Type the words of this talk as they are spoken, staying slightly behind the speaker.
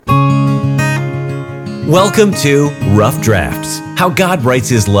Welcome to Rough Drafts, How God Writes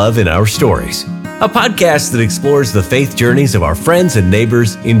His Love in Our Stories, a podcast that explores the faith journeys of our friends and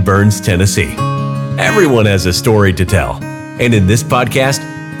neighbors in Burns, Tennessee. Everyone has a story to tell, and in this podcast,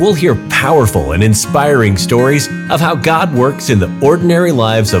 we'll hear powerful and inspiring stories of how God works in the ordinary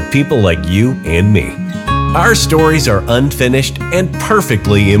lives of people like you and me. Our stories are unfinished and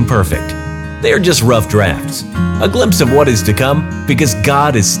perfectly imperfect. They are just rough drafts, a glimpse of what is to come because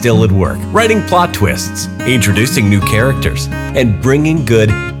God is still at work, writing plot twists, introducing new characters, and bringing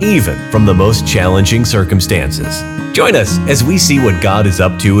good even from the most challenging circumstances. Join us as we see what God is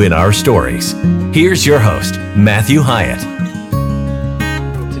up to in our stories. Here's your host, Matthew Hyatt.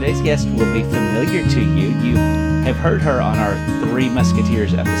 Today's guest will be familiar to you. You have heard her on our Three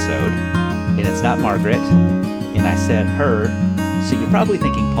Musketeers episode, and it's not Margaret. And I said her, so you're probably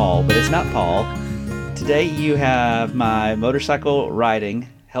thinking Paul, but it's not Paul. Today you have my motorcycle riding,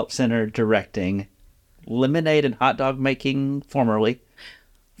 help center directing, lemonade and hot dog making, formerly,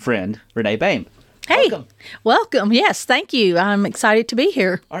 friend, Renee Boehm. Hey, welcome. Yes, thank you. I'm excited to be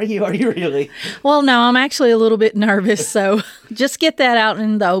here. Are you really? Well, no, I'm actually a little bit nervous, so just get that out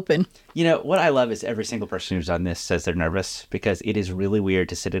in the open. You know, what I love is every single person who's on this says they're nervous because it is really weird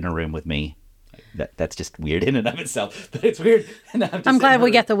to sit in a room with me. That's just weird in and of itself, but it's weird. I'm glad we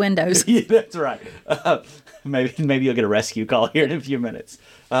got the windows. Yeah, that's right. Maybe you'll get a rescue call here in a few minutes.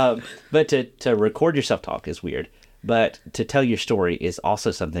 But to record yourself talk is weird. But to tell your story is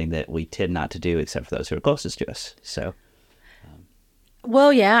also something that we tend not to do, except for those who are closest to us. So,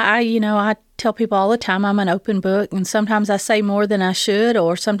 well, yeah, I tell people all the time I'm an open book, and sometimes I say more than I should,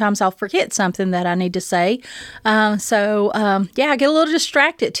 or sometimes I'll forget something that I need to say. I get a little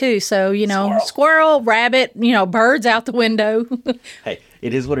distracted too. So, squirrel, rabbit, birds out the window. Hey,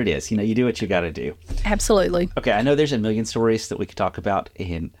 it is what it is. You do what you got to do. Absolutely. Okay, I know there's a million stories that we could talk about,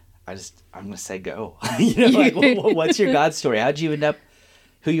 and I'm going to say go. What's your God story? How'd you end up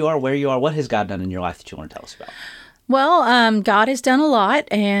who you are, where you are? What has God done in your life that you want to tell us about? Well, God has done a lot,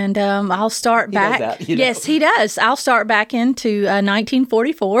 and I'll start back. He does that, Yes, He does. I'll start back into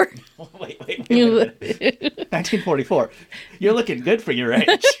 1944. Wait a minute. 1944. You're looking good for your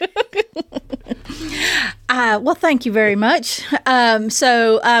age. Well, thank you very much.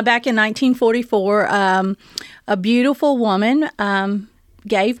 So back in 1944, a beautiful woman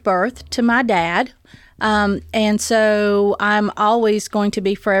gave birth to my dad. And so I'm always going to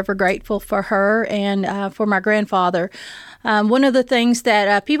be forever grateful for her and for my grandfather. One of the things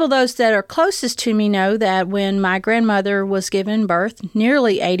that those that are closest to me know that when my grandmother was given birth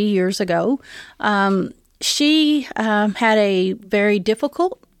nearly 80 years ago, she had a very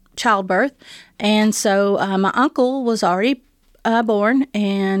difficult childbirth. And so my uncle was already born,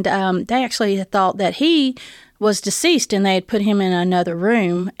 and they actually had thought that he was deceased, and they had put him in another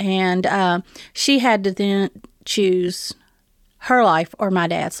room, and she had to then choose her life or my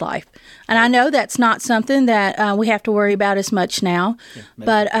dad's life. And I know that's not something that we have to worry about as much now,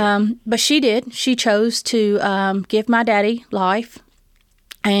 but she did. She chose to give my daddy life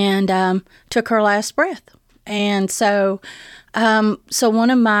and took her last breath. And so one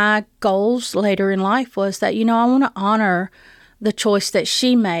of my goals later in life was that, I want to honor the choice that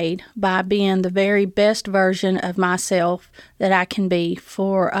she made by being the very best version of myself that I can be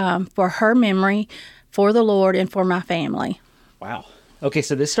for her memory, for the Lord, and for my family. Wow. Okay,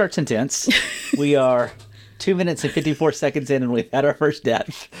 so this starts intense. We are 2 minutes and 54 seconds in, and we've had our first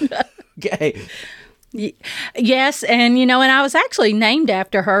death. Okay. Yes, and and I was actually named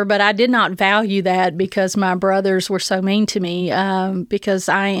after her, but I did not value that because my brothers were so mean to me because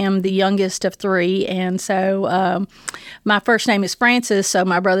I am the youngest of three, and so my first name is Frances, so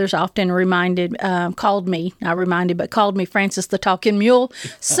my brothers often called me Frances the Talking Mule.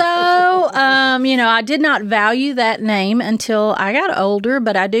 So, I did not value that name until I got older,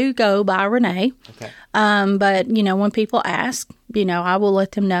 but I do go by Renee. Okay. But, when people ask, I will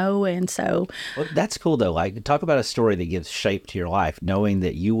let them know. And so. Well, that's cool, though. Like, talk about a story that gives shape to your life, knowing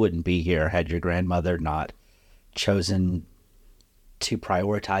that you wouldn't be here had your grandmother not chosen to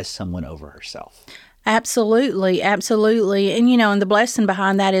prioritize someone over herself. Absolutely. Absolutely. And, and the blessing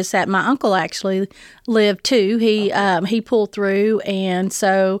behind that is that my uncle actually lived too. He pulled through. And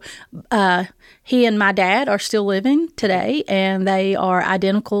so, he and my dad are still living today, and they are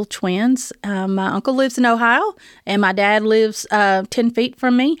identical twins. My uncle lives in Ohio, and my dad lives 10 feet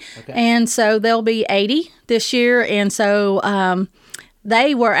from me. Okay. And so they'll be 80 this year. And so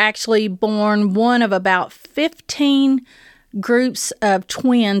they were actually born one of about 15 groups of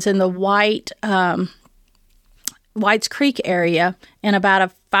twins in the Whites Creek area in about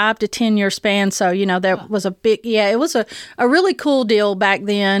a 5 to 10 year span. So, there was a big, it was a really cool deal back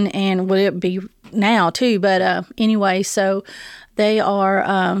then. And would it be now too. But anyway, so they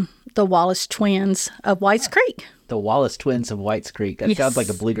are the Wallace twins of Whites Creek. The Wallace twins of Whites Creek. That sounds like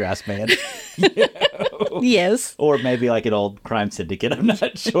a bluegrass band. Yes. Or maybe like an old crime syndicate. I'm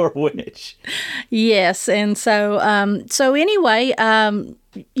not sure which. Yes. And so, so anyway,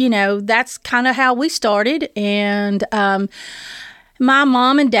 that's kind of how we started. And my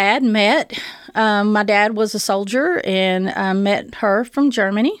mom and dad met. My dad was a soldier and met her from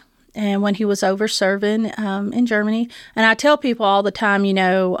Germany. And when he was over serving in Germany. And I tell people all the time,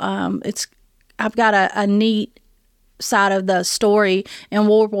 I've got a neat side of the story. In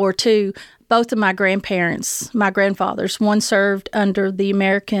World War II, both of my grandfathers, one served under the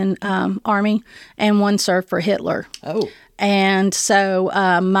American Army and one served for Hitler. Oh. And so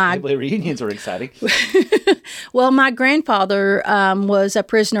Family reunions were exciting. Well, my grandfather was a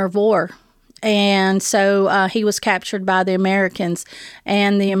prisoner of war. And so he was captured by the Americans.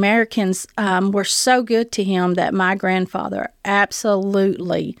 And the Americans were so good to him that my grandfather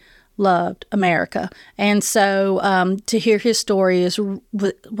absolutely loved America. And so to hear his story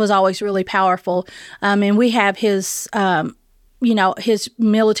was always really powerful. And we have his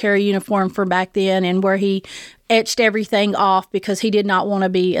military uniform from back then, and where he etched everything off because he did not want to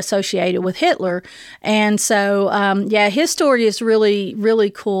be associated with Hitler. And so, his story is really, really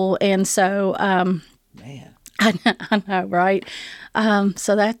cool. And so, man, I know, right?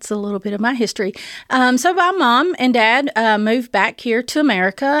 So that's a little bit of my history. So my mom and dad moved back here to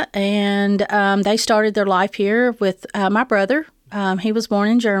America, and they started their life here with my brother. He was born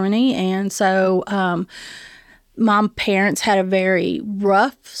in Germany, and so my parents had a very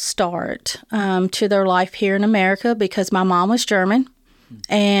rough start to their life here in America because my mom was German.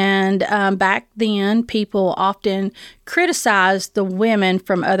 And back then, people often criticized the women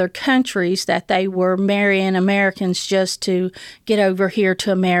from other countries that they were marrying Americans just to get over here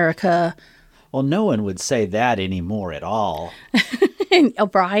to America. Well, no one would say that anymore at all.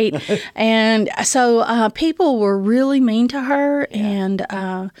 Right. And so people were really mean to her. Yeah.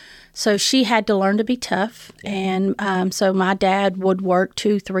 And so she had to learn to be tough. And so my dad would work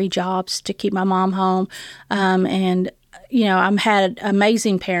 2-3 jobs to keep my mom home. And I've had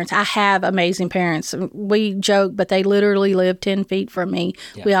amazing parents. I have amazing parents. We joke, but they literally live 10 feet from me.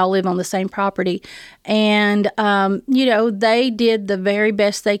 Yeah. We all live on the same property. And, they did the very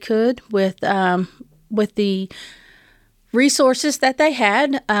best they could with the resources that they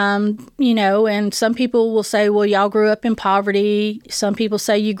had, and some people will say, well, y'all grew up in poverty. Some people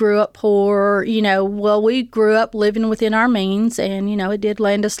say you grew up poor. Well, we grew up living within our means, and, it did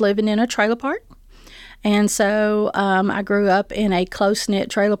land us living in a trailer park. And so I grew up in a close-knit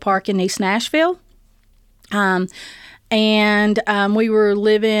trailer park in East Nashville. And we were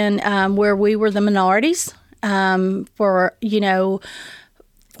living where we were the minorities for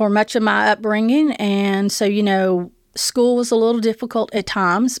much of my upbringing. And so, school was a little difficult at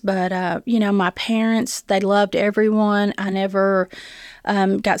times, but, my parents, they loved everyone. I never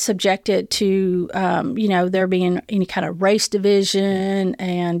got subjected to, there being any kind of race division.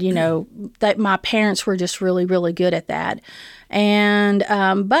 And, that my parents were just really, really good at that. And,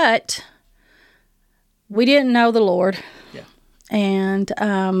 but we didn't know the Lord. Yeah. And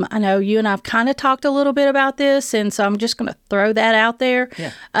I know you and I've kind of talked a little bit about this, and so I'm just going to throw that out there.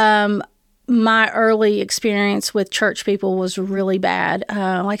 Yeah. My early experience with church people was really bad.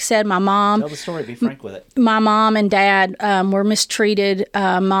 Like I said, my mom... Tell the story. Be frank with it. My mom and dad were mistreated,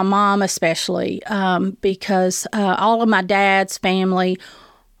 my mom especially, because all of my dad's family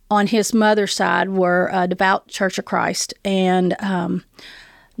on his mother's side were a devout Church of Christ. And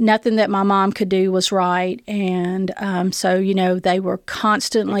nothing that my mom could do was right. And so, they were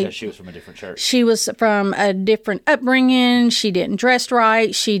constantly... Because she was from a different church. She was from a different upbringing. She didn't dress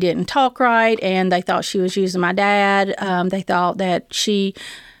right. She didn't talk right. And they thought she was using my dad. They thought that she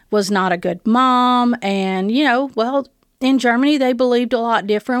was not a good mom. And, in Germany, they believed a lot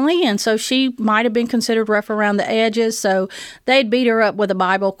differently, and so she might have been considered rough around the edges. So they'd beat her up with the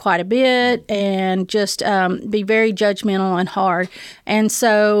Bible quite a bit and just be very judgmental and hard. And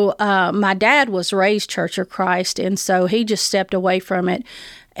so my dad was raised Church of Christ, and so he just stepped away from it.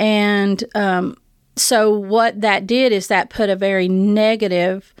 And so what that did is that put a very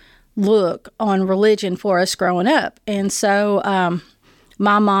negative look on religion for us growing up. And so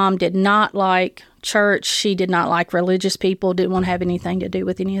my mom did not like church. She did not like religious people, didn't want to have anything to do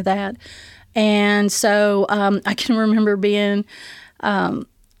with any of that. And so I can remember being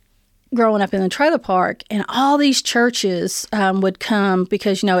growing up in the trailer park, and all these churches would come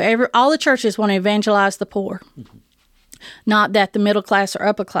because, all the churches want to evangelize the poor. Mm-hmm. Not that the middle class or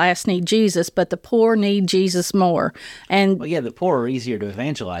upper class need Jesus, but the poor need Jesus more. And Well, yeah, the poor are easier to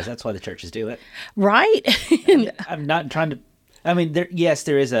evangelize. That's why the churches do it. right. I'm not trying to. I mean, there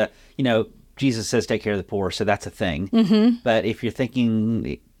is a, Jesus says take care of the poor, so that's a thing. Mm-hmm. But if you're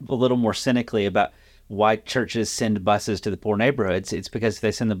thinking a little more cynically about why churches send buses to the poor neighborhoods, it's because if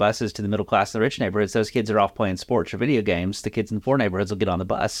they send the buses to the middle class and the rich neighborhoods, those kids are off playing sports or video games. The kids in the poor neighborhoods will get on the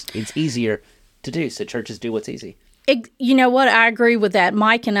bus. It's easier to do, so churches do what's easy. You know what? I agree with that.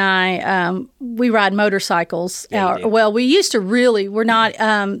 Mike and I, we ride motorcycles. Yeah, Well, we used to really. We're not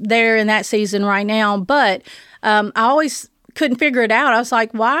there in that season right now, but I always couldn't figure it out. I was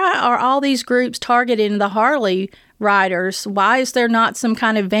like, why are all these groups targeting the Harley riders? Why is there not some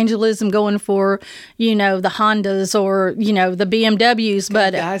kind of evangelism going for, the Hondas or, the BMWs?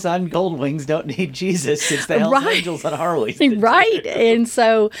 But guys on Gold Wings don't need Jesus. It's the Hells Angels on Harleys. Right. And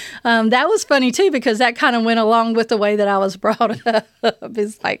so that was funny, too, because that kind of went along with the way that I was brought up.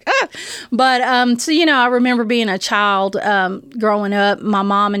 It's like, But, I remember being a child growing up. My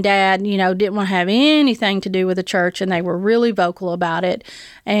mom and dad, didn't want to have anything to do with the church, and they were really vocal about it.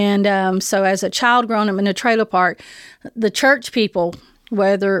 And so as a child growing up in a trailer park, the church people,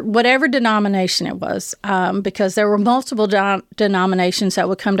 whatever denomination it was, because there were multiple denominations that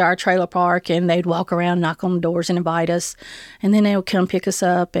would come to our trailer park, and they'd walk around, knock on the doors and invite us, and then they would come pick us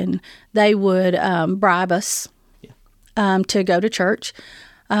up, and they would bribe us to go to church.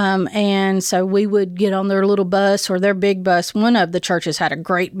 And so we would get on their little bus or their big bus. One of the churches had a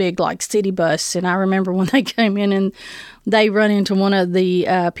great big city bus. And I remember when they came in and they run into one of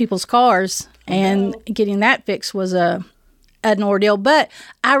the people's cars, and getting that fixed was an ordeal. But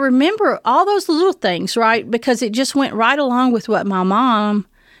I remember all those little things, right? Because it just went right along with what my mom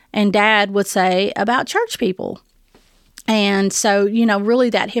and dad would say about church people. And so, really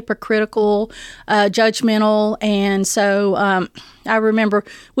that hypocritical, judgmental. And so I remember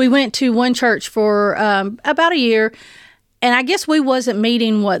we went to one church for about a year, and I guess we wasn't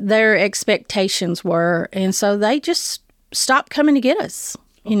meeting what their expectations were. And so they just stopped coming to get us.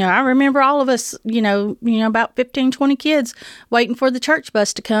 I remember all of us, about 15, 20 kids waiting for the church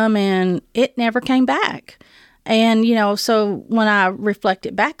bus to come, and it never came back. And, so when I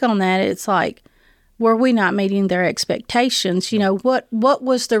reflected back on that, it's like, were we not meeting their expectations? What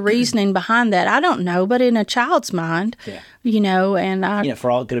was the reasoning behind that? I don't know, but in a child's mind, and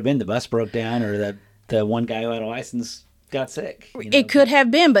for all it could have been, the bus broke down, or the one guy who had a license got sick. It could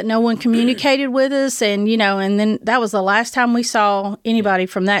have been, but no one communicated with us, and and then that was the last time we saw anybody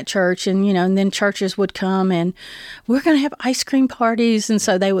from that church, and and then churches would come, and we're going to have ice cream parties, and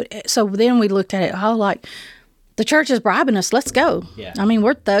so they would. So then we looked at it, like, the church is bribing us. Let's go. Yeah. I mean,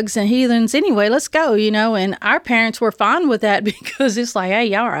 we're thugs and heathens anyway. Let's go, and our parents were fine with that because it's like, hey,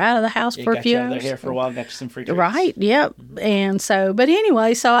 y'all are out of the house for a few hours. They're here for a while, got you some free drinks. Right, yep. And so, but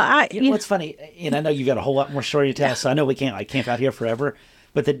anyway, so what's funny, and I know you've got a whole lot more story to tell, so I know we can't camp out here forever,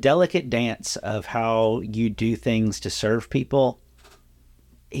 but the delicate dance of how you do things to serve people,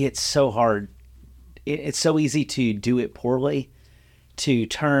 it's so hard. It's so easy to do it poorly, to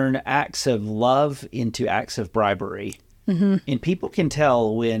turn acts of love into acts of bribery. Mm-hmm. And people can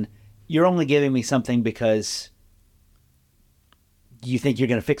tell when you're only giving me something because you think you're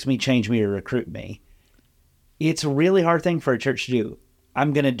going to fix me, change me, or recruit me. It's a really hard thing for a church to do.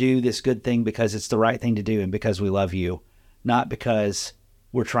 I'm going to do this good thing because it's the right thing to do and because we love you, not because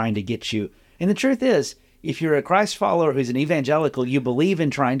we're trying to get you. And the truth is, if you're a Christ follower who's an evangelical, you believe in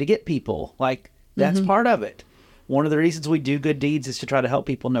trying to get people. That's part of it. One of the reasons we do good deeds is to try to help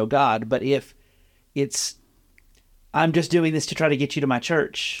people know God. But if it's, I'm just doing this to try to get you to my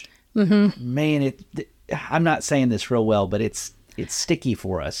church, man, I'm not saying this real well, but it's sticky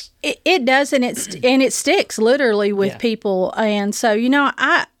for us. It does, and it sticks literally with people. And so,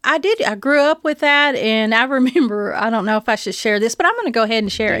 I grew up with that, and I remember, I don't know if I should share this, but I'm going to go ahead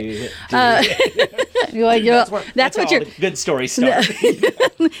and share it. That's what your good stories start.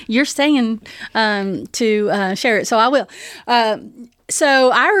 You're saying to share it, so I will.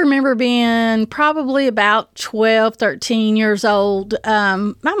 So I remember being probably about 12, 13 years old. I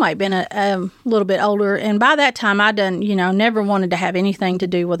might have been a little bit older. And by that time, I never wanted to have anything to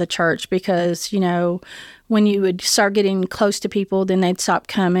do with a church because, when you would start getting close to people, then they'd stop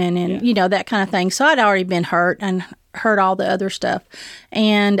coming and, that kind of thing. So I'd already been hurt and heard all the other stuff.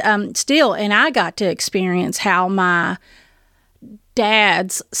 And and I got to experience how my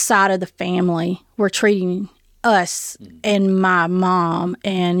dad's side of the family were treating us and my mom,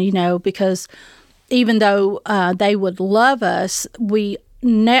 and because even though they would love us, we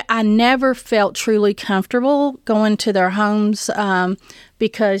I never felt truly comfortable going to their homes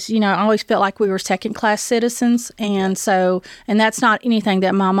because, I always felt like we were second-class citizens. And that's not anything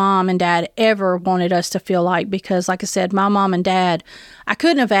that my mom and dad ever wanted us to feel like, because, like I said, my mom and dad, I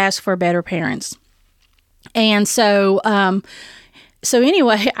couldn't have asked for better parents. And so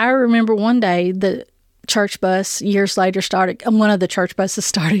anyway, I remember one day the church bus years later one of the church buses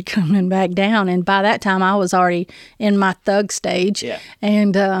started coming back down, and by that time I was already in my thug stage. Yeah.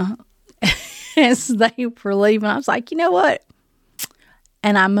 And as they were leaving, I was like, you know what?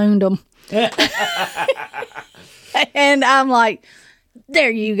 And I mooned them. And I'm like,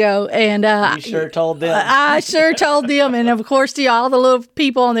 there you go. And you sure told them. I sure told them. And of course, all the little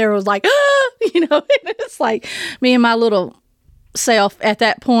people on there was like, it's like me and my little self at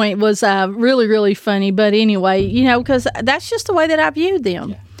that point was really, really funny. But anyway, because that's just the way that I viewed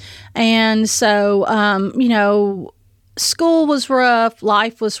them. Yeah. And so, school was rough,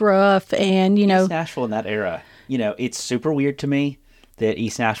 life was rough, and, East Nashville in that era, it's super weird to me that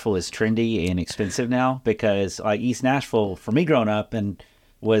East Nashville is trendy and expensive now, because like East Nashville for me growing up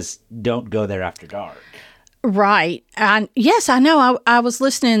was don't go there after dark. Right. Yes, I know. I was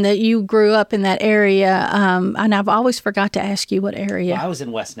listening that you grew up in that area, and I've always forgot to ask you what area. Well, I was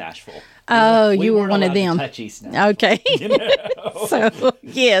in West Nashville. Oh, you were one of them. To touch East Nashville, okay. So,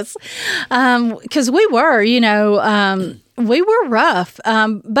 yes. Because we were, we were rough,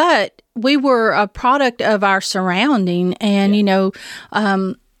 but we were a product of our surrounding, and,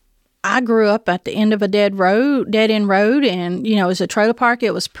 I grew up at the end of a dead end road, and, it was a trailer park.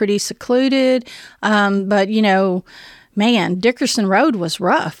 It was pretty secluded. But, man, Dickerson Road was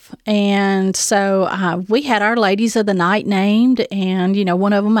rough. And so we had our ladies of the night named, and,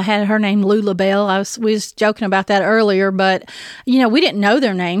 one of them, I had her name Lula Bell. We was joking about that earlier, but, we didn't know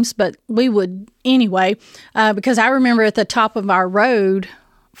their names, but we would anyway, because I remember at the top of our road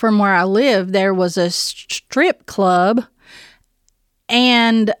from where I lived, there was a strip club.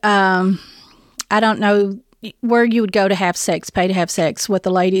 And I don't know where you would go to have sex, pay to have sex with the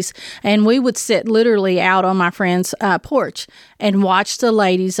ladies. And we would sit literally out on my friend's porch and watch the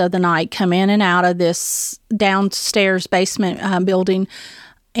ladies of the night come in and out of this downstairs basement building.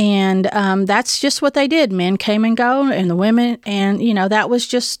 And that's just what they did. Men came and go, and the women. And, that was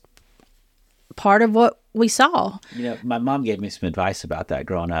just part of what we saw. My mom gave me some advice about that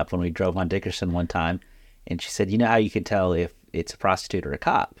growing up when we drove on Dickerson one time. And she said, how you can tell if it's a prostitute or a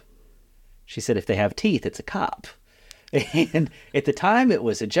cop? She said, if they have teeth, it's a cop. And at the time it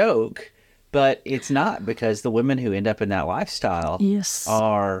was a joke, but it's not, because the women who end up in that lifestyle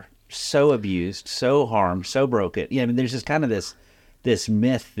are so abused, so harmed, so broken. There's just kind of this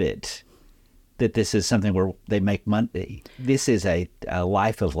myth that this is something where they make money. This is a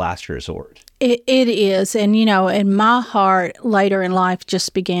life of last resort. It is. And, and my heart later in life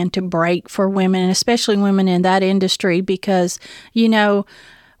just began to break for women, and especially women in that industry, because,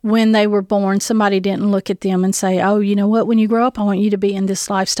 when they were born, somebody didn't look at them and say, oh, you know what, when you grow up, I want you to be in this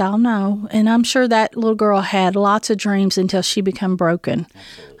lifestyle. No. And I'm sure that little girl had lots of dreams until she became broken.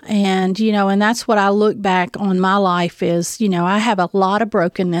 Absolutely. And, and that's what I look back on my life is, I have a lot of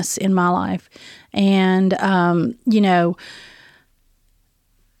brokenness in my life. And,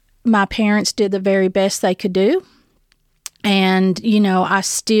 my parents did the very best they could do. And, I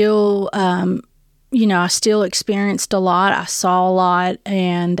still, I still experienced a lot. I saw a lot.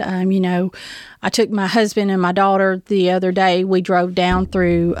 And, I took my husband and my daughter the other day. We drove down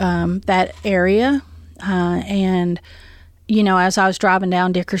through that area. And, as I was driving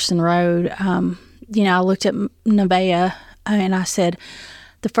down Dickerson Road, I looked at Nevaeh and I said,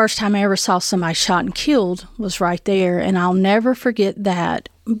 the first time I ever saw somebody shot and killed was right there. And I'll never forget that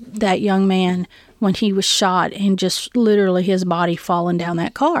young man when he was shot and just literally his body falling down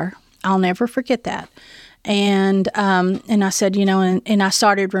that car. I'll never forget that. And I said, and I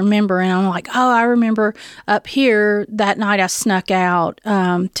started remembering. I'm like, oh, I remember up here that night I snuck out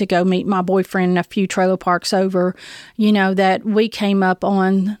to go meet my boyfriend a few trailer parks over, that we came up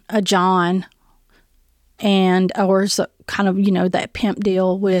on a John or kind of, that pimp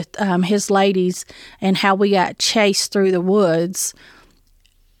deal with his ladies, and how we got chased through the woods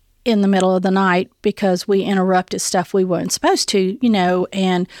in the middle of the night because we interrupted stuff we weren't supposed to,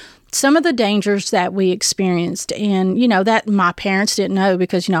 and some of the dangers that we experienced, and, that my parents didn't know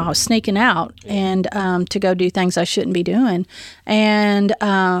because, I was sneaking out and to go do things I shouldn't be doing. And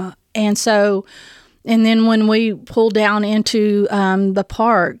so, and then when we pulled down into the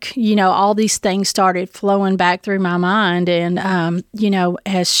park, all these things started flowing back through my mind. And,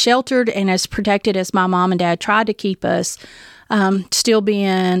 as sheltered and as protected as my mom and dad tried to keep us, still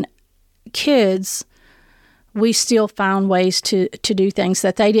being kids, we still found ways to do things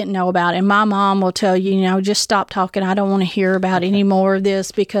that they didn't know about. And my mom will tell you, just stop talking. I don't want to hear about any more of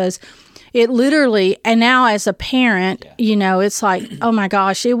this, because it literally, and now as a parent, it's like, oh my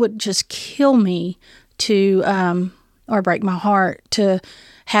gosh, it would just kill me to, or break my heart to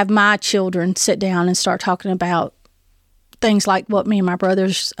have my children sit down and start talking about things like what me and my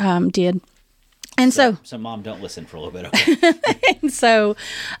brothers did. And so Mom, don't listen for a little bit. Okay. And so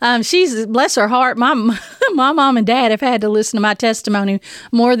she's, bless her heart, my mom and dad have had to listen to my testimony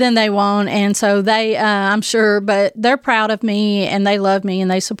more than they want. And so they, I'm sure, but they're proud of me and they love me and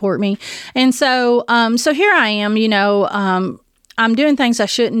they support me. And so, so here I am, I'm doing things I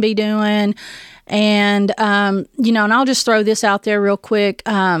shouldn't be doing. And, and I'll just throw this out there real quick.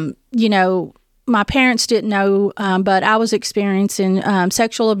 My parents didn't know, but I was experiencing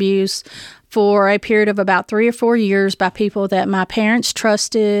sexual abuse for a period of about 3 or 4 years by people that my parents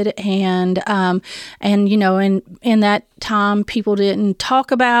trusted, and in that time people didn't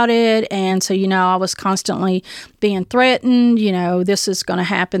talk about it, and so I was constantly being threatened. This is going to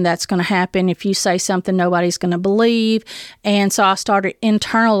happen, that's going to happen. If you say something, nobody's going to believe, and so I started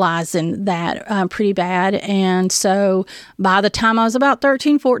internalizing that pretty bad. And so by the time I was about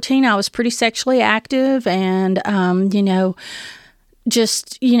 13, 14, I was pretty sexually active, and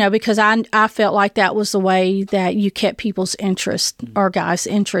just, because I felt like that was the way that you kept people's interest, or guys'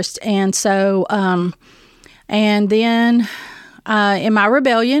 interest. And so, and then in my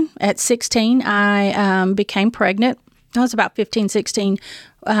rebellion at 16, I became pregnant. I was about 15, 16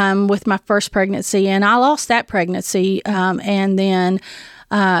 with my first pregnancy, and I lost that pregnancy. And then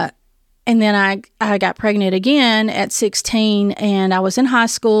I got pregnant again at 16, and I was in high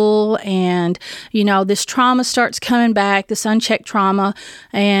school, and, this trauma starts coming back, this unchecked trauma,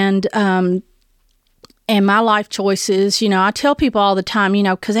 and my life choices. I tell people all the time,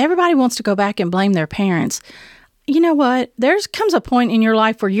 because everybody wants to go back and blame their parents. You know what? There comes a point in your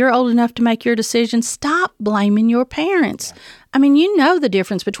life where you're old enough to make your decisions. Stop blaming your parents. I mean, the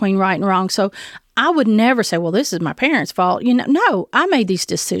difference between right and wrong. So I would never say, well, this is my parents' fault. No, I made these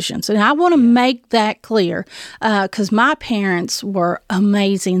decisions, and I want to make that clear, because my parents were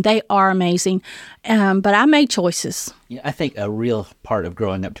amazing. They are amazing, but I made choices. Yeah, I think a real part of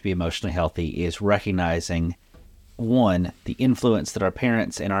growing up to be emotionally healthy is recognizing, one, the influence that our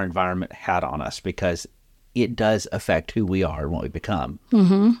parents and our environment had on us, because it does affect who we are and what we become.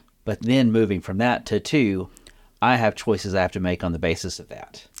 Mm-hmm. But then moving from that to two, I have choices I have to make on the basis of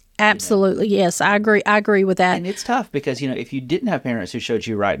that. Absolutely. Yes, I agree. I agree with that. And it's tough because, if you didn't have parents who showed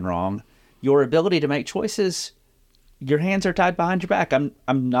you right and wrong, your ability to make choices, your hands are tied behind your back. I'm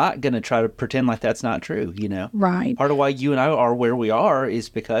not going to try to pretend like that's not true, Right. Part of why you and I are where we are is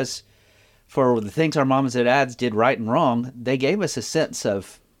because for the things our moms and dads did right and wrong, they gave us a sense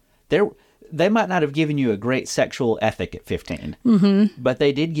of they might not have given you a great sexual ethic at 15, but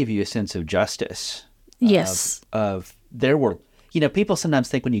they did give you a sense of justice. Yes. There were, people sometimes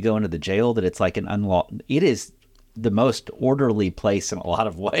think when you go into the jail that it's like it is the most orderly place in a lot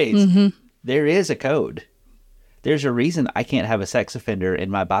of ways. Mm-hmm. There is a code. There's a reason I can't have a sex offender in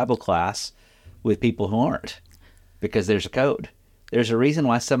my Bible class with people who aren't, because there's a code. There's a reason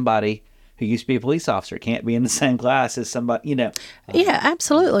why somebody who used to be a police officer can't be in the same class as somebody, Yeah,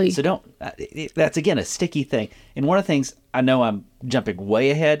 absolutely. So that's again a sticky thing. And one of the things, I know I'm jumping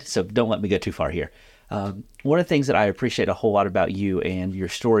way ahead, so don't let me go too far here. One of the things that I appreciate a whole lot about you and your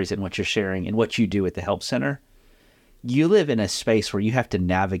stories and what you're sharing and what you do at the Help Center, you live in a space where you have to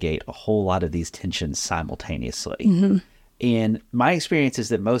navigate a whole lot of these tensions simultaneously. Mm-hmm. And my experience is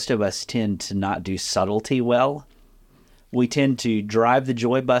that most of us tend to not do subtlety well. We tend to drive the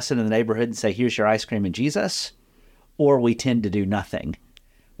joy bus into the neighborhood and say, here's your ice cream and Jesus, or we tend to do nothing.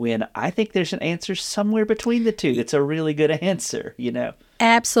 When I think there's an answer somewhere between the two that's a really good answer,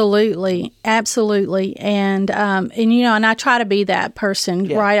 Absolutely. Absolutely. And I try to be that person,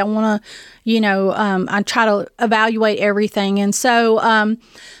 right? I want to, I try to evaluate everything. And so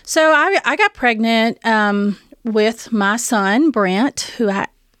I got pregnant with my son, Brent, who I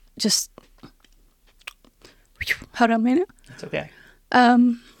just, hold on a minute. That's okay.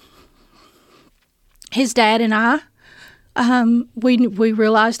 His dad and I, we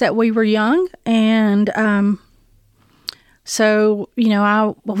realized that we were young, and so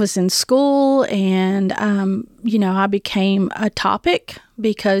I was in school, and I became a topic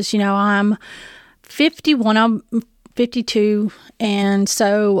because I'm 51, I'm 52, and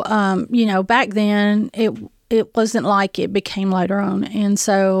so back then it wasn't like it became later on, and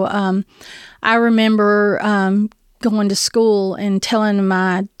so I remember going to school and telling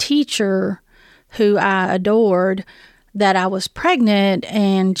my teacher, who I adored, that I was pregnant,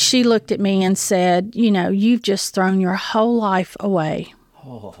 and she looked at me and said, you've just thrown your whole life away.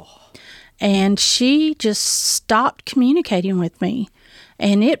 Oh. And she just stopped communicating with me.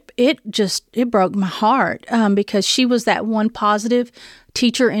 And it broke my heart because she was that one positive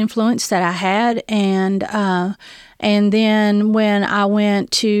teacher influence that I had. And then when I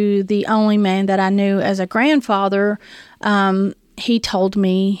went to the only man that I knew as a grandfather, he told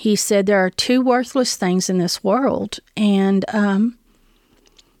me, he said, there are two worthless things in this world, and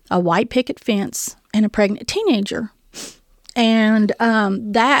a white picket fence and a pregnant teenager. And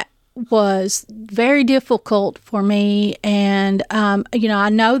that was very difficult for me. And, I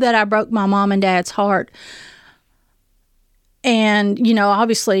know that I broke my mom and dad's heart. And,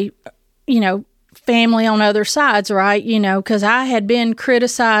 obviously, family on other sides, right? Because I had been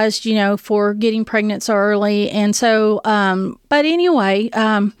criticized, for getting pregnant so early. And so, but anyway,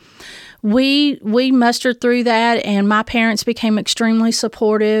 we mustered through that, and my parents became extremely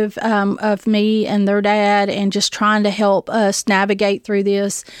supportive of me and their dad, and just trying to help us navigate through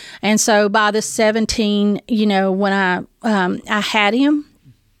this. And so by the 17, when I had him,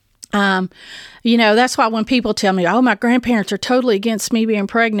 that's why when people tell me, oh, my grandparents are totally against me being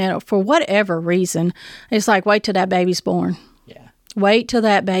pregnant for whatever reason, it's like, wait till that baby's born. Yeah. Wait till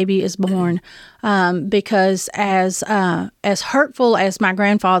that baby is born. Because as hurtful as my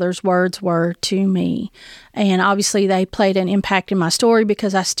grandfather's words were to me, and obviously they played an impact in my story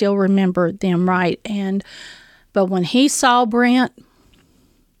because I still remember them, right? But when he saw Brent,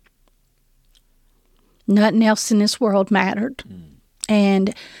 nothing else in this world mattered.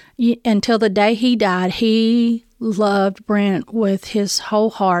 And until the day he died, he loved Brent with his whole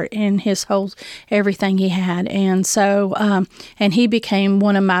heart and his whole everything he had. And so, and he became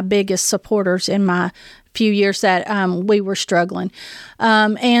one of my biggest supporters in my few years that we were struggling.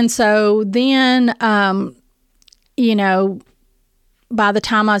 And so then, by the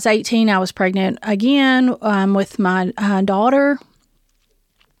time I was 18, I was pregnant again with my daughter.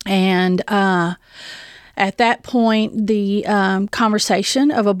 And at that point, the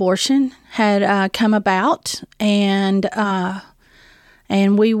conversation of abortion had come about, and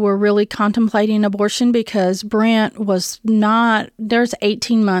we were really contemplating abortion because Brent was not, there's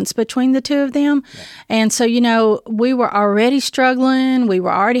 18 months between the two of them. Yeah. And so, we were already struggling. We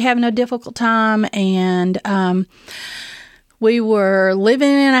were already having a difficult time, and we were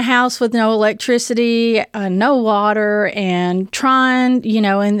living in a house with no electricity, no water, and trying,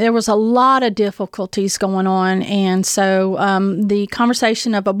 and there was a lot of difficulties going on. And so the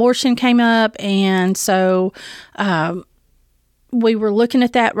conversation of abortion came up, and so we were looking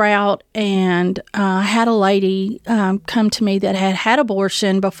at that route, and I had a lady come to me that had had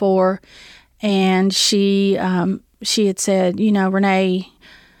abortion before, and she had said, Renee,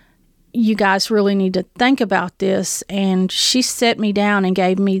 you guys really need to think about this. And she sat me down and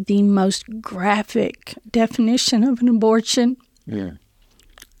gave me the most graphic definition of an abortion. Yeah.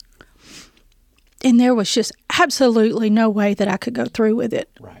 And there was just absolutely no way that I could go through with it.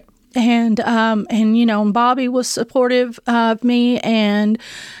 Right. And Bobby was supportive of me, and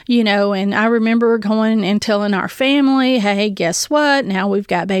I remember going and telling our family, hey, guess what? Now we've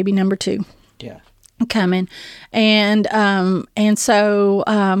got baby number 2. Yeah. Coming. And so,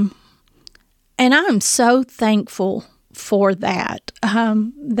 and I'm so thankful for that,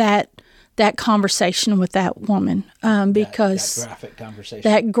 that conversation with that woman, because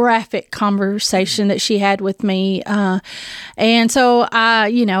that graphic conversation that she had with me. And so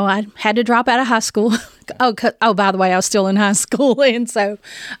I had to drop out of high school. By the way, I was still in high school. And so,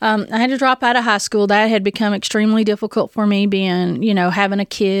 I had to drop out of high school. That had become extremely difficult for me being, having a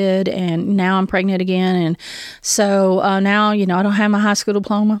kid, and now I'm pregnant again. And so, now, I don't have my high school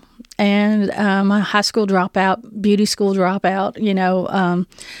diploma, and, my high school dropout, beauty school dropout,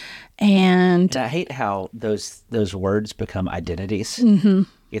 and I hate how those words become identities. Mm-hmm.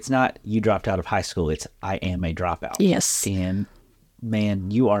 It's not you dropped out of high school. It's I am a dropout. Yes. And man,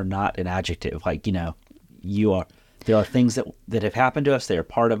 you are not an adjective. Like, you are. There are things that have happened to us. They are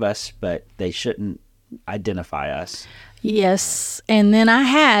part of us, but they shouldn't identify us. Yes. And then I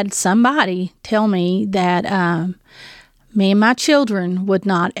had somebody tell me that me and my children would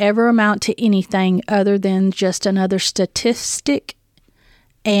not ever amount to anything other than just another statistic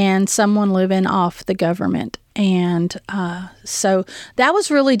and someone living off the government. And so that was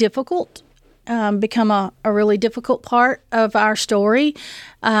really difficult, become a really difficult part of our story.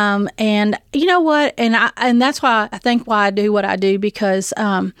 And you know what? And that's why I do what I do, because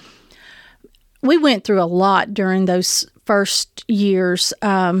we went through a lot during those first years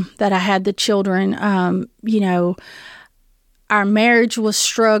that I had the children. our marriage was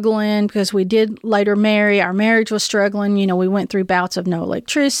struggling because we did later marry. Our marriage was struggling. We went through bouts of no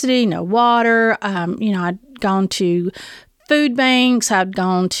electricity, no water. I'd gone to food banks. I'd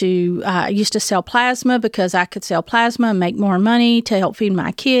gone to, I used to sell plasma because I could sell plasma and make more money to help feed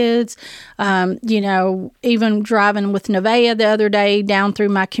my kids. Even driving with Nevaeh the other day down through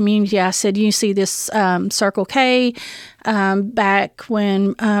my community, I said, you see this Circle K back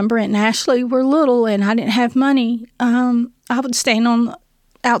when Brent and Ashley were little and I didn't have money. I would stand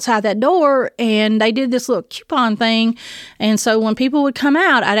outside that door, and they did this little coupon thing. And so when people would come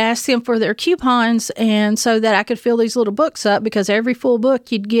out, I'd ask them for their coupons, and so that I could fill these little books up, because every full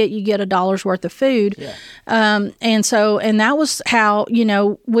book you get $1 worth of food. Yeah. And that was how,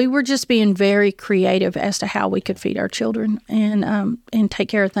 we were just being very creative as to how we could feed our children and take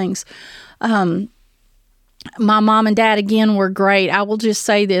care of things. My mom and dad, again, were great. I will just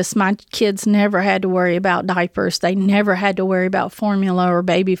say this. My kids never had to worry about diapers. They never had to worry about formula or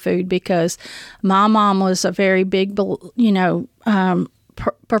baby food, because my mom was a very big,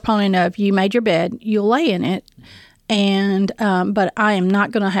 proponent of, you made your bed, you'll lay in it. And but I am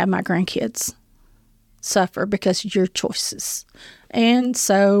not going to have my grandkids suffer because of your choices. And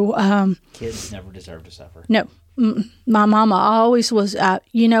so... kids never deserve to suffer. No. My mama always was,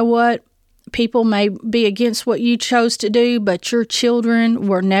 you know what? People may be against what you chose to do, but your children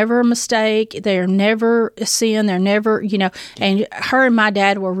were never a mistake. They're never a sin. They're never, and her and my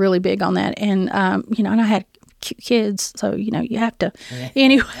dad were really big on that. And, and I had kids, so, you have to,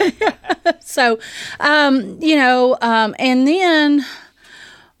 anyway. So, and then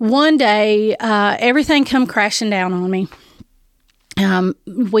one day, everything come crashing down on me.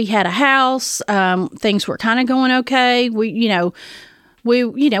 We had a house. Things were kind of going okay. We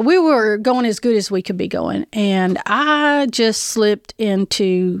were going as good as we could be going, and I just slipped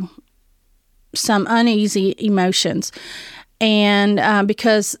into some uneasy emotions. And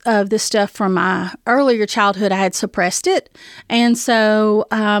because of this stuff from my earlier childhood, I had suppressed it. And so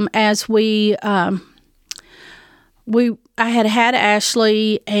as I had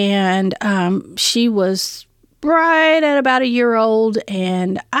Ashley, and she was right at about a year old,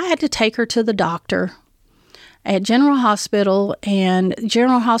 and I had to take her to the doctor at General Hospital, and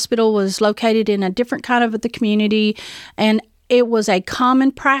General Hospital was located in a different kind of the community, and it was a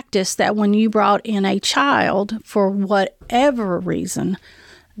common practice that when you brought in a child for whatever reason,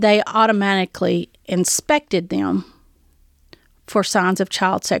 they automatically inspected them for signs of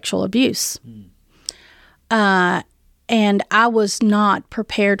child sexual abuse. And I was not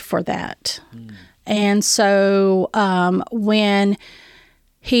prepared for that. And so when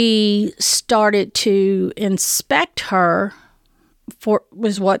he started to inspect her,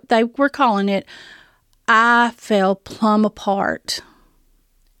 was what they were calling it, I fell plumb apart.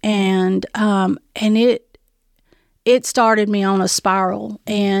 And it started me on a spiral.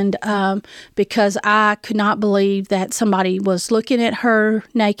 And because I could not believe that somebody was looking at her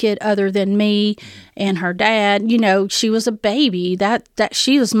naked other than me and her dad. She was a baby. That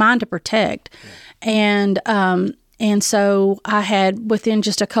she was mine to protect. Yeah. And so I had, within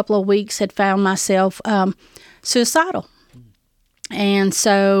just a couple of weeks, had found myself suicidal. And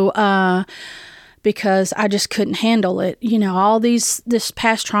so, because I just couldn't handle it, all this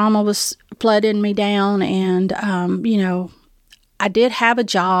past trauma was flooding me down. And, I did have a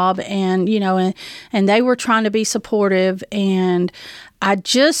job, and, and they were trying to be supportive, and I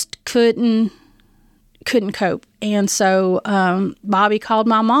just couldn't cope. And so Bobby called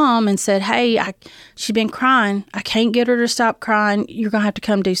my mom and said, hey, she's been crying. I can't get her to stop crying. You're going to have to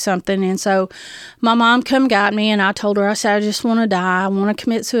come do something. And so my mom got me, and I told her, I said, I just want to die. I want to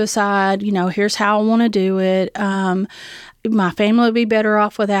commit suicide. Here's how I want to do it. My family would be better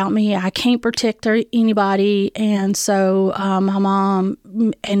off without me. I can't protect anybody. And so my mom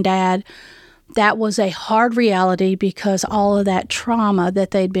and dad, that was a hard reality, because all of that trauma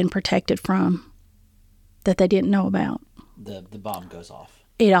that they'd been protected from, that they didn't know about. The bomb goes off.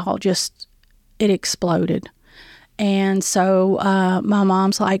 It all just, it exploded. And so my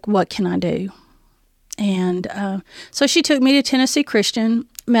mom's like, what can I do? And so she took me to Tennessee Christian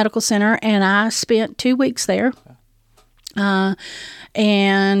Medical Center, and I spent 2 weeks there.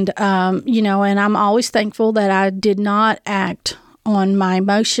 And I'm always thankful that I did not act on my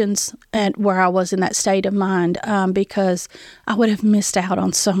emotions at where I was in that state of mind, because I would have missed out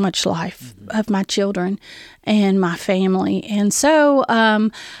on so much life of my children and my family. And so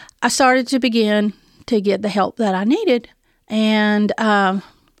I started to begin to get the help that I needed. And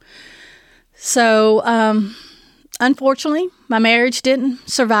unfortunately, my marriage didn't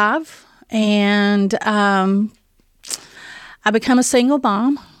survive, and I become a single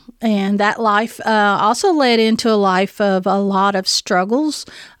mom. And that life also led into a life of a lot of struggles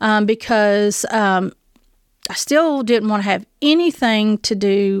because I still didn't want to have anything to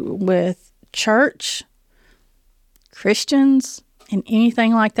do with church, Christians, and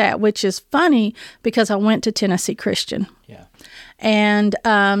anything like that, which is funny because I went to Tennessee Christian. Yeah. And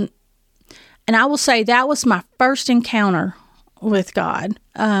I will say that was my first encounter with God.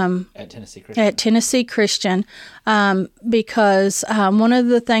 At Tennessee Christian. At Tennessee Christian, because one of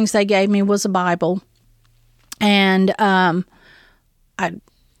the things they gave me was a Bible, and sometimes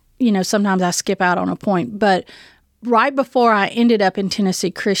I skip out on a point, but right before I ended up in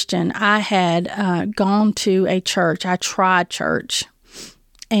Tennessee Christian, I had gone to a church. I tried church,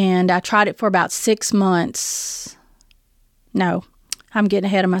 and I tried it for about 6 months. No, I'm getting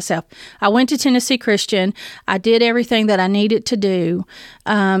ahead of myself. I went to Tennessee Christian. I did everything that I needed to do,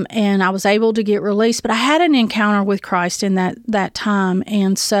 and I was able to get released. But I had an encounter with Christ in that time,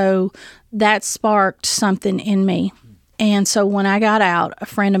 and so that sparked something in me. And so when I got out, a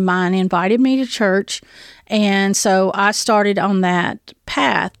friend of mine invited me to church, and so I started on that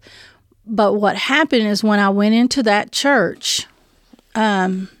path. But what happened is when I went into that church,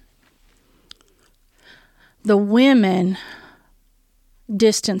 the women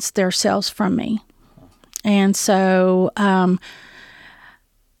distanced themselves from me. And so,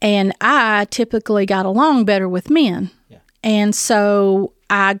 and I typically got along better with men. Yeah. And so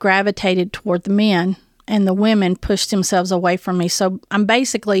I gravitated toward the men, and the women pushed themselves away from me. So I'm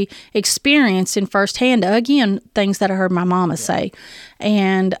basically experiencing firsthand, again, things that I heard my mama say.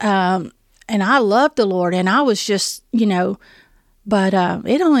 And I loved the Lord, and I was just, but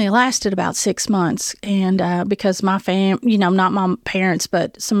it only lasted about 6 months. And because my not my parents,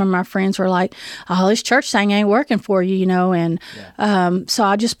 but some of my friends were like, oh, this church thing ain't working for you, and so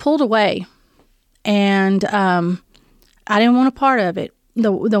I just pulled away. And I didn't want a part of it.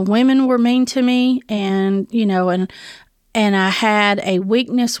 The women were mean to me, and I had a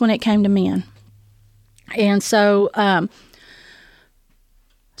weakness when it came to men. And so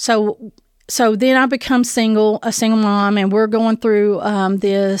So then I become a single mom, and we're going through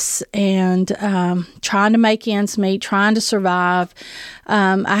this and trying to make ends meet, trying to survive.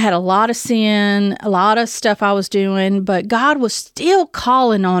 I had a lot of sin, a lot of stuff I was doing, but God was still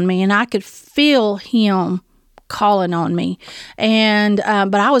calling on me, and I could feel Him calling on me. And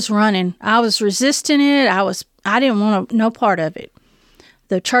but I was running. I was resisting it. I didn't want no part of it.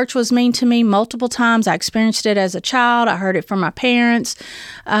 The church was mean to me multiple times. I experienced it as a child. I heard it from my parents.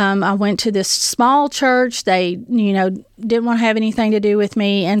 I went to this small church. They, didn't want to have anything to do with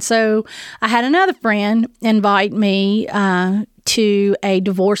me. And so I had another friend invite me to a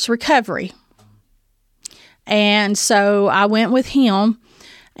divorce recovery. And so I went with him,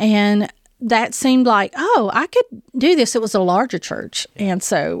 and that seemed like, I could do this. It was a larger church, and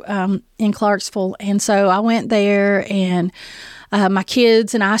so in Clarksville. And so I went there, and my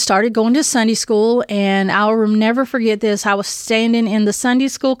kids and I started going to Sunday school, and I'll never forget this. I was standing in the Sunday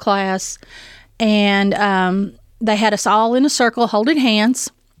school class, and they had us all in a circle holding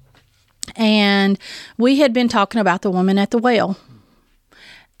hands, and we had been talking about the woman at the well,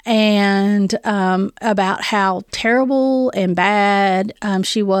 and about how terrible and bad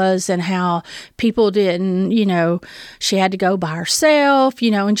she was, and how people didn't, she had to go by herself,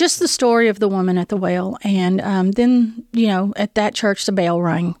 and just the story of the woman at the well. And then, at that church, the bell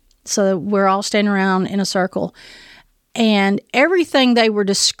rang. So we're all standing around in a circle. And everything they were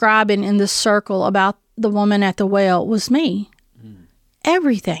describing in the circle about the woman at the well was me.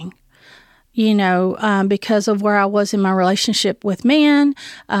 Everything. Because of where I was in my relationship with men,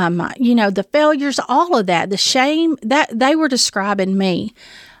 the failures, all of that, the shame, that they were describing me.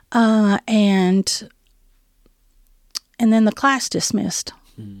 And then the class dismissed.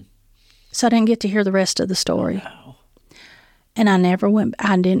 So I didn't get to hear the rest of the story. Wow. And I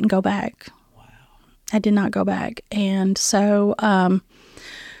didn't go back. Wow. I did not go back. And so,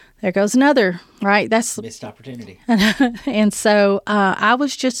 there goes another, right? That's missed opportunity. And so I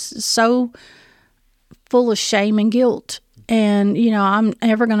was just so full of shame and guilt. And, I'm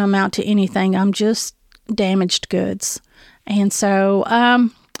never going to amount to anything. I'm just damaged goods. And so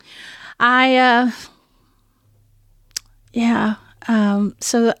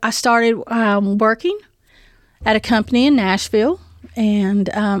so I started working at a company in Nashville. And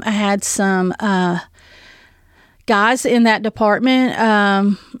I had some guys in that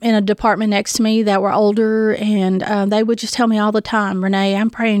department, in a department next to me that were older, and they would just tell me all the time, Renee, I'm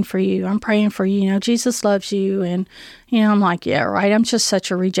praying for you. I'm praying for you. Jesus loves you. And, I'm like, yeah, right. I'm just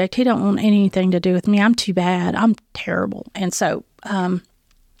such a reject. He don't want anything to do with me. I'm too bad. I'm terrible. And so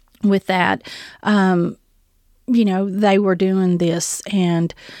with that, they were doing this,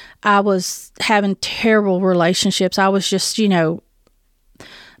 and I was having terrible relationships. I was just,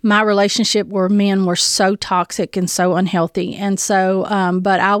 my relationship with men were so toxic and so unhealthy. And so,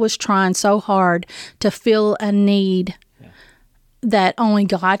 but I was trying so hard to fill a need that only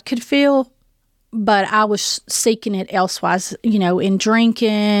God could fill. But I was seeking it elsewise, in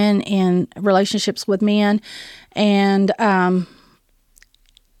drinking, in relationships with men. And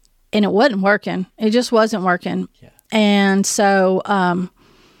it wasn't working. It just wasn't working. Yeah. And so,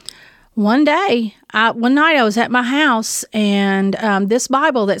 one night I was at my house, and this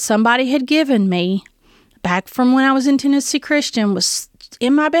Bible that somebody had given me back from when I was in Tennessee Christian was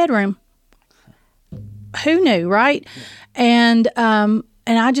in my bedroom. Who knew, right? Yeah.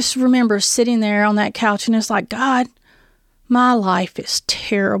 And I just remember sitting there on that couch, and it's like, God, my life is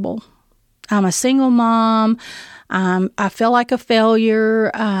terrible. I'm a single mom. I feel like a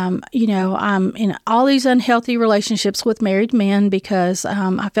failure. I'm in all these unhealthy relationships with married men because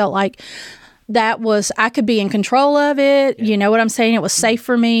I felt like I could be in control of it. Yeah. You know what I'm saying? It was safe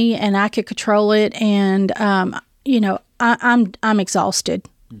for me, and I could control it. And I'm exhausted.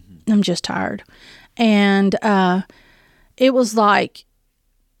 Mm-hmm. I'm just tired. And it was like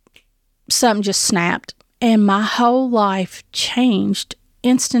something just snapped, and my whole life changed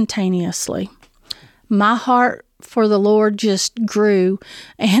instantaneously. My heart for the Lord just grew.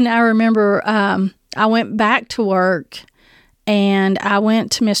 And I remember I went back to work, and I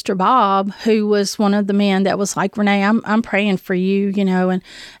went to Mr. Bob, who was one of the men that was like, Renee, I'm praying for you, and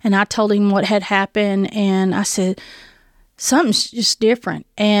I told him what had happened, and I said, something's just different.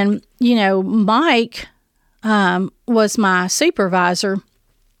 And, Mike was my supervisor.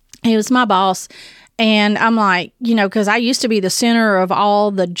 He was my boss. And I'm like, because I used to be the center of all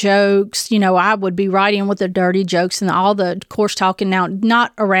the jokes. I would be writing with the dirty jokes and all the coarse talking, now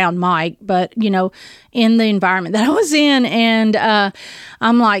not around Mike, but, in the environment that I was in. And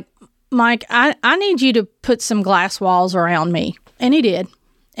I'm like, Mike, I need you to put some glass walls around me. And he did.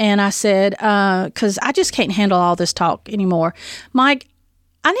 And I said, because I just can't handle all this talk anymore. Mike,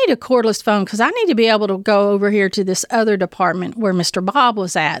 I need a cordless phone because I need to be able to go over here to this other department where Mr. Bob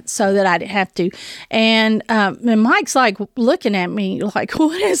was at so that I didn't have to. And Mike's like looking at me like,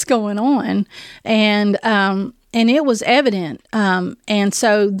 what is going on? And it was evident. And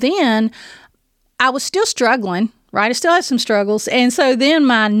so then I was still struggling, right? I still had some struggles. And so then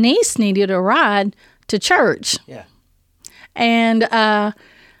my niece needed a ride to church. Yeah. And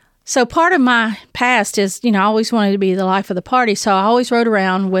so part of my past is, I always wanted to be the life of the party. So I always rode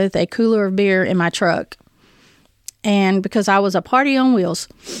around with a cooler of beer in my truck. And because I was a party on wheels.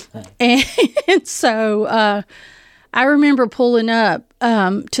 And so I remember pulling up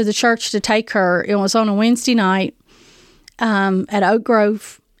to the church to take her. It was on a Wednesday night at Oak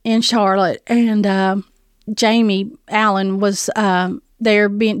Grove in Charlotte. And Jamie Allen was there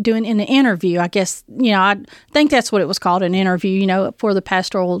doing an interview. I guess, I think that's what it was called, an interview, for the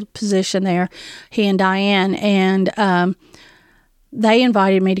pastoral position there, he and Diane. And they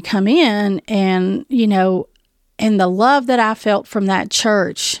invited me to come in, and, and the love that I felt from that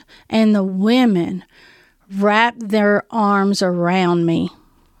church, and the women wrapped their arms around me,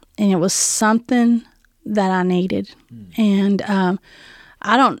 and it was something that I needed. And I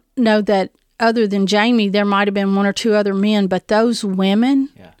don't know that other than Jamie, there might have been one or two other men, but those women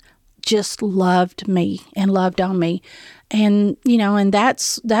just loved me and loved on me. And, and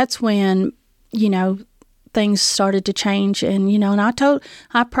that's when, things started to change. And, and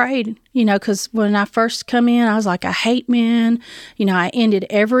I prayed, because when I first come in, I was like, I hate men. I ended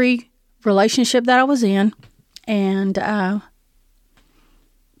every relationship that I was in. And I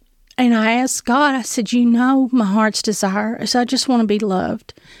asked God, I said, my heart's desire is I just want to be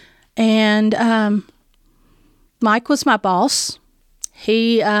loved. And Mike was my boss.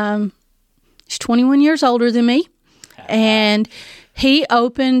 He's 21 years older than me. And he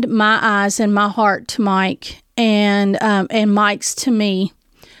opened my eyes and my heart to Mike, and Mike's to me.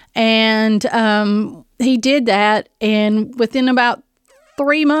 And he did that. And within about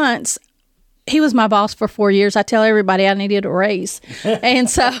 3 months, he was my boss for 4 years. I tell everybody I needed a raise. And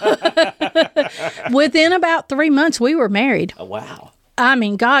so within about 3 months, we were married. Oh, wow. I